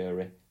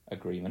Fury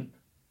agreement,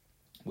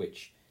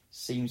 which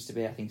seems to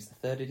be, I think it's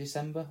the 3rd of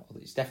December, or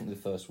it's definitely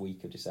the first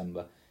week of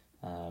December,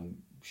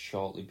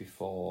 shortly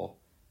before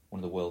one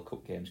of the World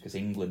Cup games, because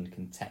England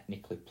can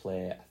technically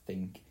play, I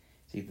think,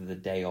 it's either the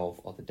day of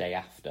or the day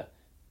after,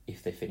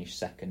 if they finish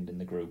second in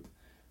the group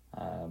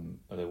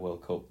of the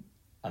World Cup,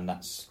 and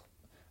that's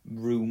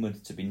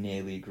rumoured to be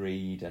nearly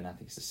agreed, and I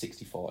think it's a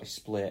 60-40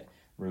 split.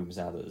 Rumours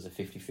are that there's a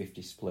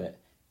 50-50 split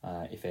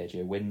if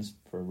AJ wins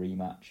for a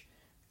rematch,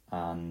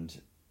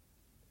 and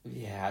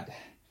yeah,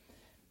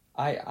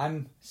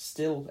 I'm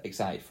still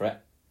excited for it,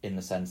 in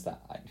the sense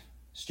that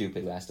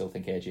stupidly I still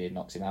think AJ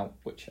knocks him out,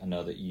 which I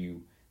know that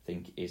you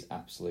think is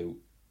absolute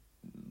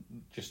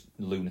just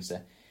lunacy,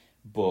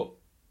 but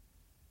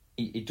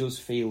it does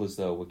feel as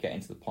though we're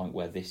getting to the point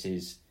where this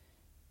is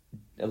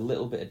a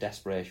little bit of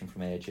desperation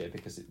from AJ,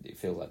 because it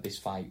feels like this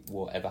fight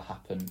won't ever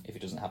happen if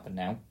it doesn't happen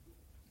now,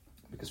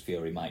 because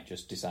Fury might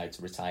just decide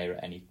to retire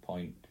at any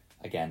point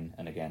again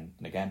and again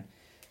and again.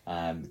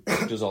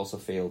 It does also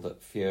feel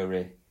that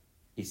Fury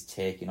is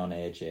taking on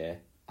AJ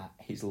at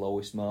his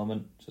lowest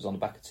moment, so he's on the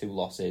back of 2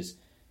 losses,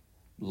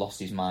 lost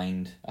his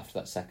mind after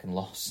that second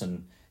loss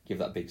and give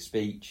that big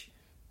speech,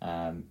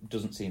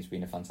 doesn't seem to be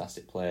in a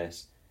fantastic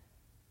place.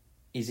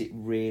 Is it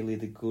really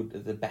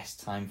the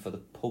best time for the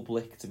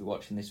public to be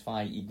watching this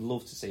fight? You'd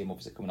love to see him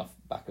obviously coming off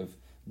the back of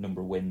a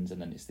number of wins,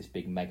 and then it's this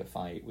big mega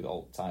fight with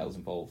all titles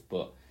involved,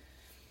 but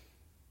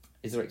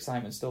is there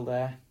excitement still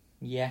there?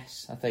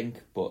 Yes, I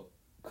think, but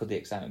could the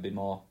excitement be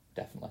more?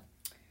 Definitely.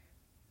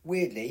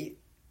 Weirdly,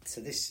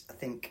 so this, I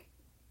think,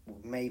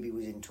 maybe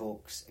was in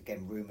talks,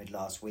 again, rumoured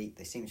last week.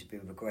 They seem to be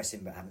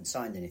progressing but haven't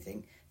signed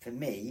anything. For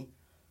me,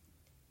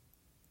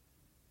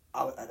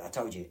 I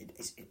told you,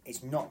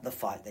 it's not the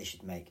fight they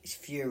should make. It's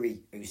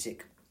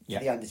Fury-Usyk for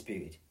the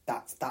undisputed.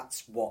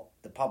 That's what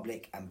the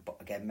public, and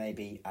again,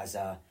 maybe as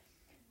a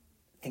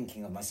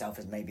thinking of myself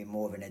as maybe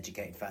more of an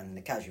educated fan than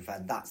a casual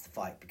fan, that's the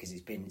fight, because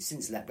it's been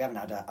since we haven't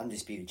had an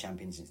undisputed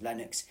champion since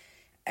Lennox.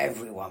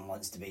 Everyone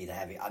wants to be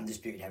the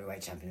undisputed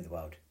heavyweight champion of the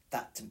world.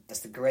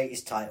 That's the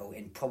greatest title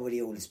in probably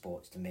all the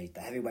sports to me.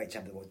 The heavyweight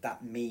champion of the world.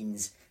 That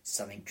means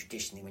something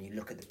traditionally when you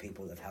look at the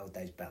people that have held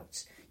those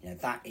belts. You know,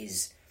 that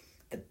is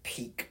the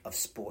peak of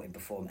sporting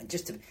performance, and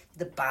just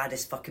the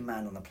baddest fucking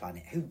man on the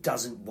planet. Who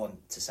doesn't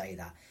want to say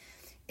that?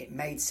 It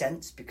made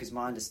sense because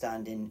my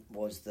understanding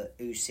was that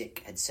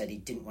Usyk had said he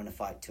didn't want to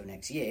fight till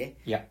next year.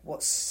 Yeah.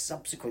 What's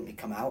subsequently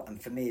come out, and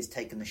for me has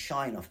taken the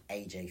shine off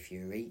AJ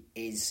Fury,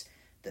 is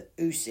that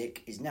Usyk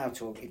is now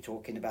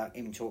talking about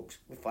him talks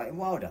with fighting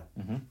Wilder.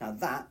 Mm-hmm. Now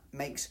that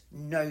makes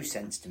no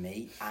sense to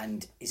me,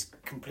 and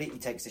completely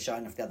takes the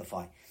shine off the other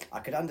fight. I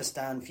could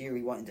understand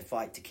Fury wanting to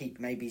fight to keep,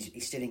 maybe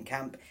he's still in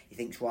camp. He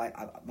thinks, right,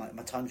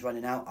 my time's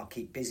running out, I'll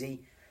keep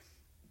busy.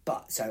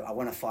 But so I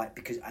want to fight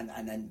because,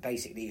 and then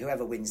basically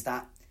whoever wins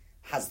that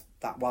has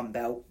that one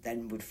belt,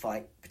 then would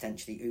fight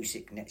potentially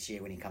Usyk next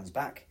year when he comes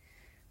back.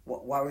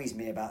 What worries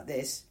me about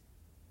this,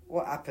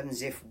 what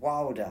happens if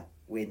Wilder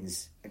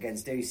wins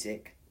against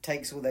Usyk,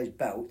 takes all those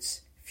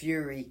belts,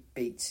 Fury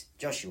beats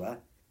Joshua?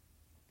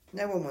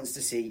 No one wants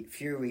to see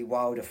Fury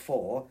Wilder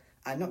 4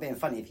 And not being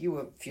funny, if you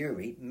were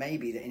Fury,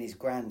 maybe that in his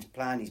grand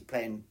plan he's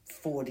playing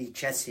 4D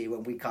chess here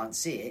when we can't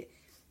see it.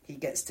 He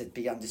gets to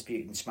be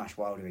undisputed and smash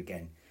Wilder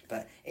again.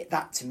 But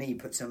that to me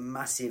puts a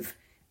massive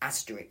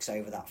asterisk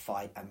over that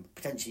fight and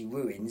potentially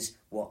ruins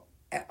what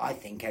I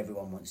think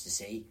everyone wants to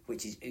see,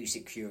 which is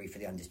Usyk Fury for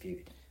the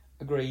undisputed.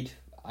 Agreed.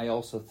 I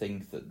also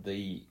think that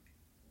the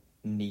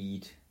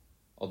need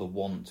or the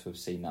want to have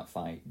seen that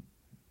fight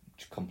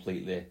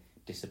completely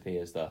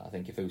disappears there. I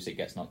think if Usyk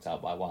gets knocked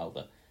out by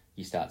Wilder,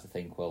 you start to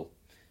think, well,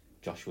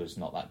 Joshua's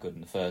not that good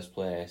in the first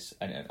place.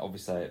 And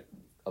obviously,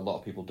 a lot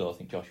of people don't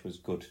think Joshua's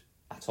good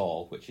at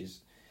all, which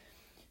is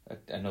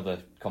another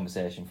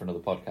conversation for another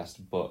podcast.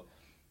 But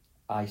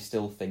I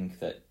still think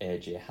that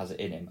AJ has it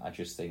in him. I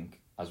just think,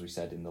 as we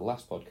said in the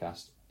last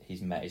podcast,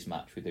 he's met his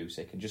match with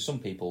Usyk. And just some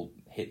people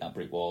hit that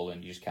brick wall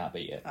and you just can't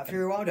beat it.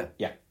 Fury Wilder?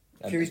 Yeah.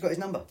 Fury's got his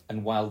number.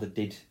 And Wilder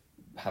did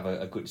have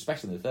a good,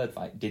 especially in the third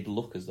fight, did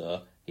look as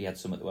though he had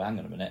something to hang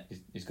on a minute,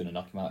 he's going to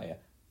knock him out here.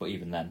 But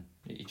even then,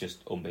 he's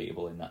just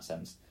unbeatable in that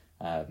sense,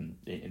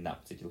 in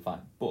that particular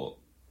fight. But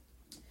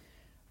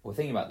we're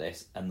thinking about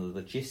this, and the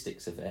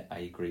logistics of it, I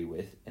agree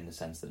with, in the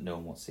sense that no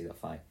one wants to see that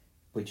fight.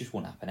 But it just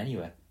won't happen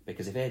anyway,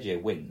 because if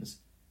AJ wins,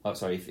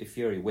 if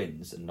Fury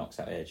wins and knocks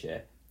out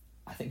AJ,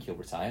 I think he'll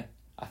retire.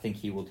 I think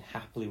he will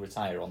happily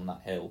retire on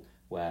that hill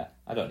where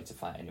I don't need to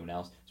fight anyone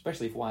else,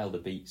 especially if Wilder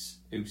beats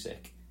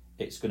Usyk.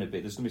 There's going to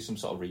be some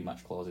sort of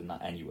rematch clause in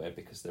that anyway,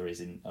 because there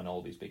is in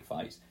all these big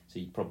fights. So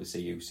you'd probably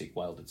see Usyk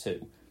Wilder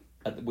too.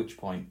 At which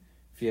point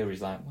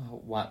Fury's like,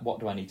 well, what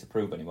do I need to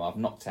prove anymore? I've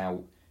knocked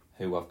out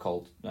who I've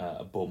called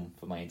a bum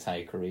for my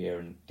entire career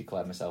and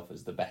declared myself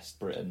as the best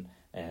Briton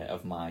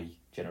of my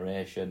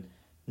generation.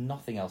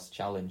 Nothing else to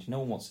challenge. No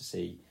one wants to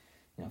see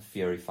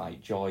Fury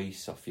fight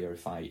Joyce or Fury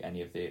fight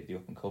any of the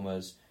up and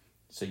comers.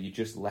 So you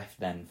just left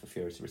then for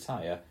Fury to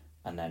retire,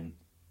 and then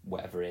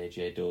whatever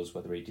AJ does,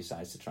 whether he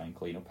decides to try and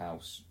clean up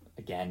house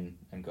again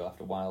and go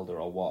after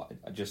Wilder or what,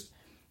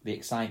 the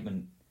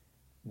excitement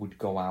would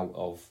go out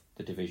of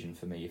the division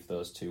for me if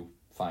those two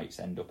fights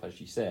end up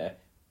as you say.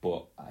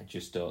 But I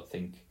just don't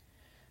think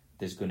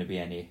there's going to be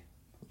any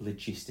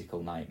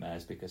logistical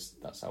nightmares, because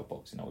that's how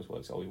boxing always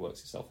works. It always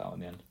works itself out in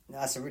the end.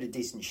 That's a really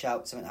decent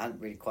shout. Something I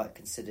hadn't really quite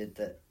considered.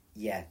 That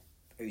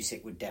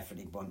Usyk would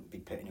definitely want to be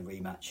putting a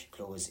rematch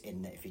clause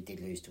in that if he did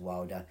lose to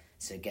Wilder.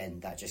 So again,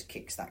 that just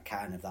kicks that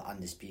can of that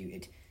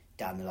undisputed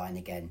down the line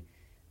again.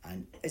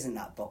 And isn't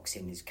that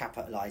boxing? It's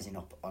capitalising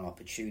on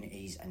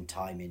opportunities and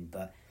timing.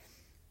 But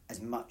as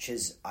much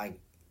as I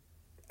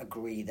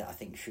agree that I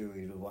think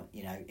Fury would want,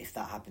 if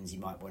that happens, he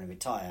might want to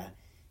retire.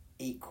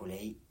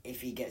 Equally,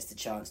 if he gets the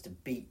chance to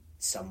beat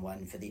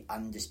someone for the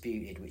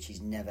undisputed, which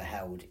he's never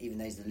held, even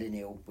though he's the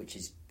lineal, which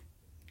is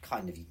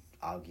kind of,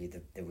 argue,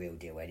 the real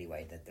deal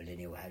anyway, that the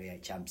lineal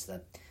heavyweight champ's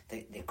the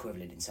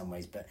equivalent in some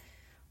ways, but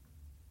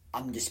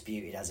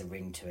undisputed has a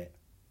ring to it.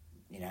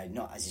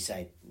 Not, as you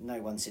say,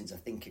 no one since I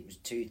think it was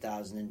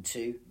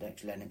 2002,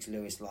 Lennox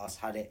Lewis last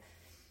had it.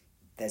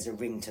 There's a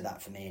ring to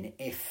that for me, and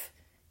if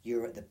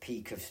you're at the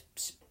peak of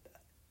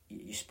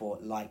your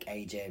sport like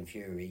AJ and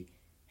Fury,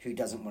 who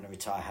doesn't want to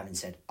retire having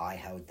said, I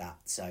held that?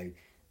 So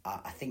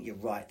I think you're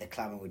right, the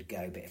clamour would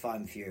go. But if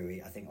I'm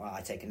Fury, I think,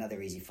 I take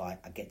another easy fight.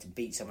 I get to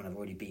beat someone I've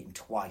already beaten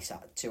twice,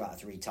 2 out of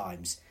 3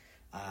 times.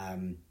 3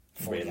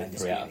 out of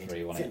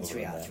 3.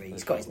 3 out of 3.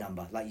 He's got his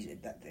number.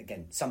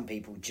 Again, some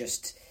people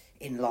just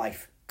in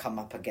life come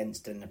up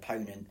against an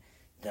opponent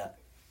that,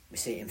 we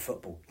see it in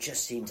football,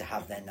 just seem to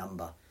have their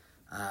number.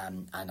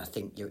 And I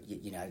think,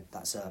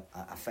 that's a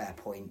fair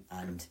point.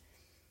 And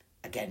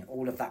again,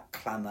 all of that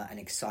clamour and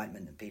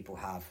excitement that people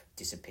have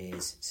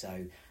disappears.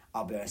 So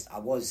I'll be honest, I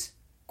was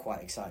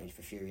quite excited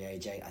for Fury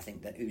AJ. I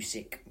think that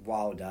Usyk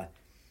Wilder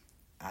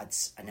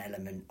adds an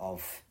element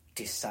of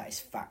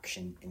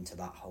dissatisfaction into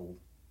that whole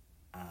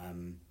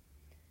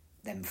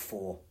them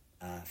 4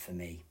 for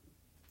me.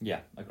 Yeah,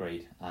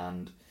 agreed.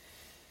 And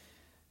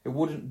it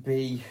wouldn't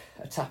be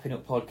a tapping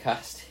up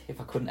podcast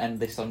if I couldn't end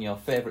this on your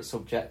favourite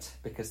subject,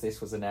 because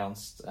this was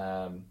announced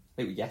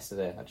it was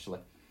yesterday actually.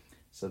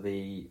 So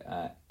the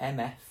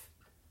MF,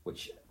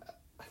 which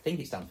I think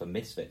it stands for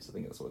Misfits, I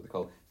think that's what they're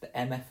called, the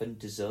MF and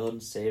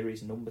DAZN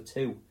Series number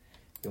 2,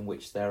 in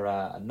which there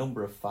are a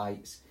number of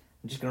fights.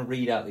 I'm just going to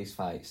read out these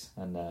fights.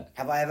 And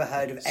have I ever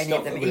heard of any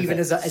of them, even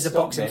as a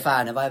boxing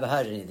fan? Have I ever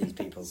heard any of these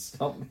people?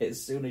 Stop me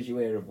as soon as you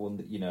hear of one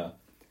that you know.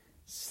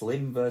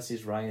 Slim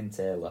versus Ryan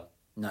Taylor.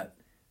 No.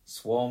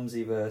 Swarms,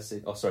 I've got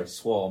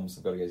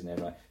to get his name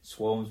right.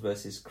 Swarms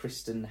versus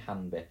Kristen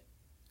Hanby.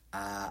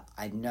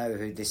 I know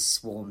who this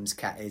Swarms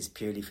cat is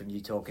purely from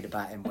you talking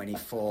about him when he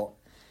fought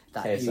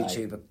that KSI.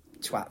 YouTuber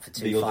twat for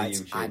 2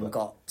 fights and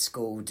got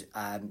schooled.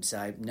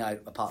 So, no,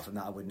 apart from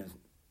that, I wouldn't have.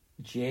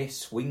 Jay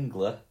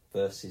Swingler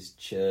versus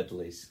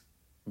Churdleys.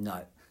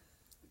 No.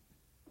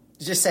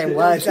 You're just saying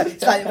words.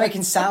 It's like you're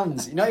making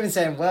sounds. You're not even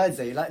saying words,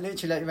 though. You're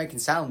literally making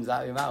sounds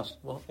out of your mouth.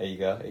 What? There you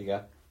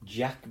go.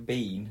 Jack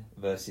Bean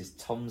versus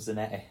Tom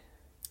Zanetti.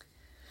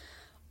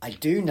 I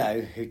do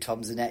know who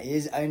Tom Zanetti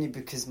is, only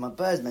because my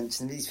bird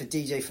mentioned him. He's for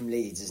DJ from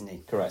Leeds, isn't he?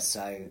 Correct.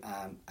 So,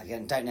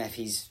 again, don't know if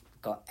he's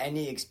got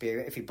any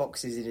experience, if he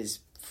boxes in his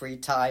free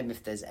time?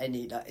 If there's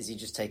any, like, is he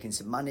just taking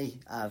some money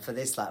for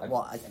this? Like,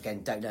 what? I,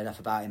 again, don't know enough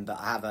about him, but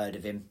I have heard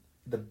of him.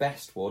 The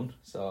best one,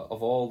 so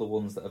of all the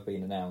ones that have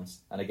been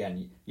announced, and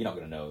again, you're not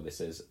going to know who this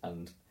is,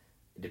 and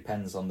it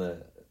depends on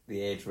the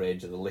age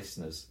range of the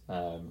listeners,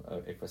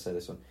 if I say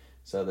this one.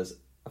 So there's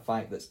a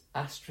fight that's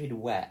Astrid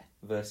Wet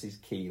versus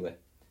Keely.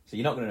 So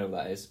you're not going to know who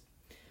that is.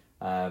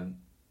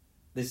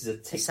 This is a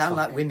TikTok... They sound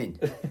like women.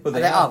 Well,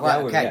 they are,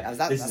 right, okay.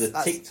 Yeah. This is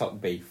a TikTok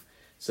beef.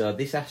 So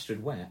this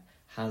Astrid Wet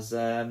has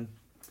an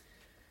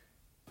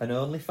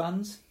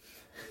OnlyFans.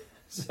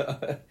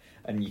 So...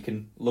 And you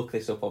can look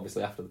this up,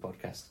 obviously, after the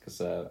podcast, because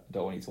I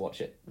don't want you to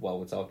watch it while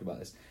we're talking about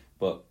this.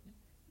 But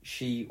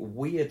she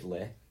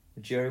weirdly,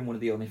 during one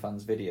of the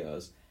OnlyFans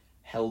videos,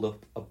 held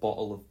up a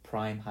bottle of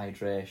Prime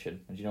Hydration.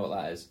 And do you know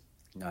what that is?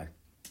 No.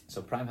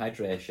 So Prime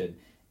Hydration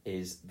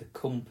is the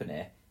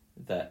company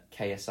that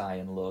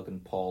KSI and Logan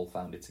Paul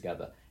founded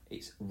together.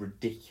 It's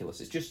ridiculous.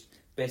 It's just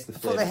basically... I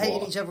thought they hated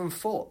water. each other and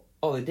fought.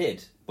 Oh, they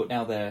did, but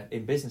now they're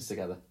in business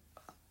together.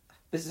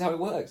 This is how it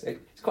works.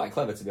 It's quite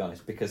clever, to be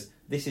honest, because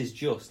this is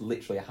just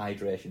literally a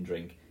hydration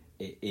drink.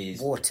 It is...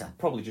 Water.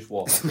 Probably just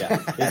water,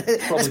 yeah.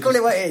 Let's call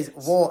it what it is.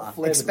 Water.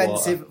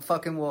 Expensive water.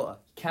 Fucking water.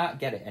 Can't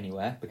get it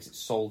anywhere because it's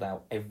sold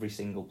out every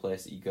single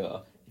place that you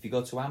go. If you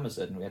go to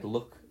Amazon, we had a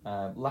look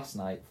last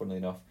night, funnily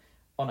enough,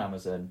 on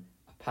Amazon,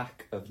 a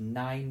pack of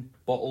 9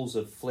 bottles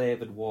of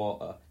flavoured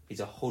water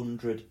is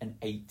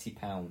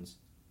 £180.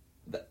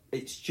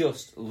 It's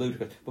just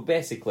ludicrous. But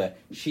basically,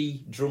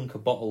 she drunk a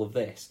bottle of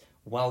this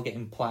while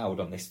getting ploughed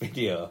on this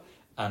video,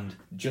 and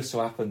just so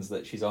happens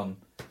that she's on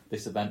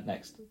this event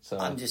next. So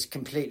I'm just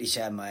completely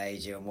showing my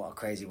age here and what a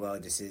crazy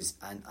world this is,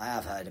 and I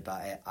have heard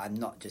about it. I'm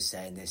not just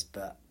saying this,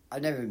 but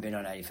I've never even been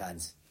on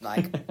OnlyFans.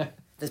 Like,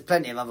 there's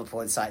plenty of other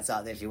porn sites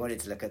out there if you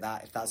wanted to look at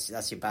that, if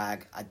that's your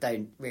bag. I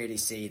don't really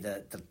see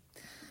the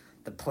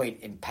point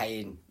in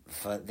paying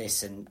for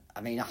this, and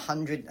I mean,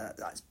 100,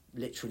 that's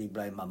literally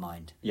blown my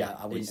mind. Yeah,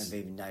 I wouldn't have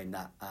even known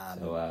that.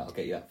 So I'll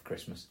get you that for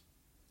Christmas.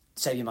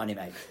 Save your money,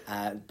 mate.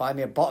 Buy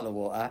me a bottle of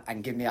water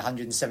and give me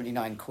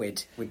 179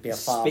 quid would be a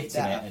far Spit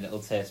in it and it'll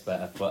taste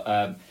better.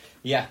 But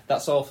yeah,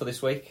 that's all for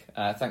this week.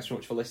 Thanks very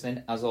much for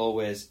listening. As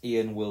always,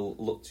 Ian will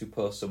look to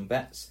post some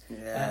bets.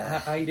 Yeah.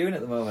 How are you doing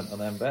at the moment on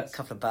them bets? A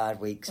couple of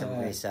bad weeks,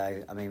 haven't we?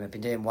 So, I mean, we've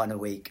been doing one a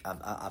week.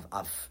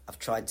 I've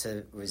tried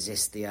to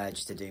resist the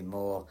urge to do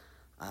more.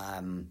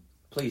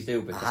 Please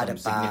do, because I'm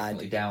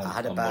significantly down. I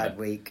had a bad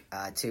week,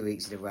 2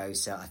 weeks in a row,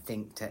 so I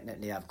think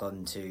technically I've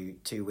gone to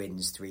 2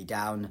 wins, 3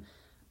 down.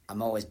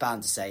 I'm always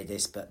bound to say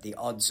this, but the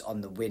odds on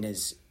the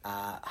winners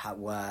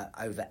were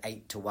over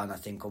 8-1, I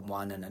think, on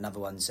one and another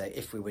one. So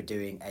if we were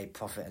doing a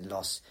profit and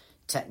loss,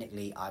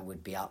 technically I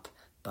would be up.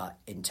 But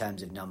in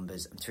terms of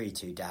numbers, I'm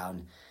 3-2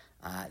 down.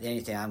 The only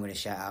thing I'm going to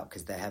shout out,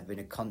 because there have been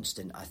a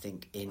constant, I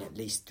think, in at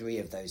least 3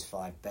 of those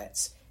 5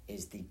 bets,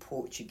 is the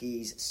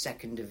Portuguese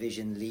second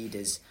division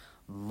leaders,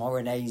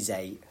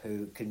 Morenese,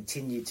 who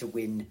continue to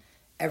win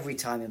every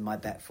time in my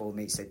bet for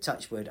me. So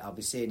touch wood, I'll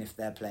be seeing if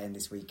they're playing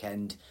this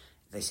weekend.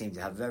 They seem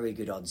to have very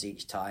good odds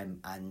each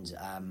time, and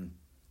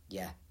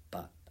thanks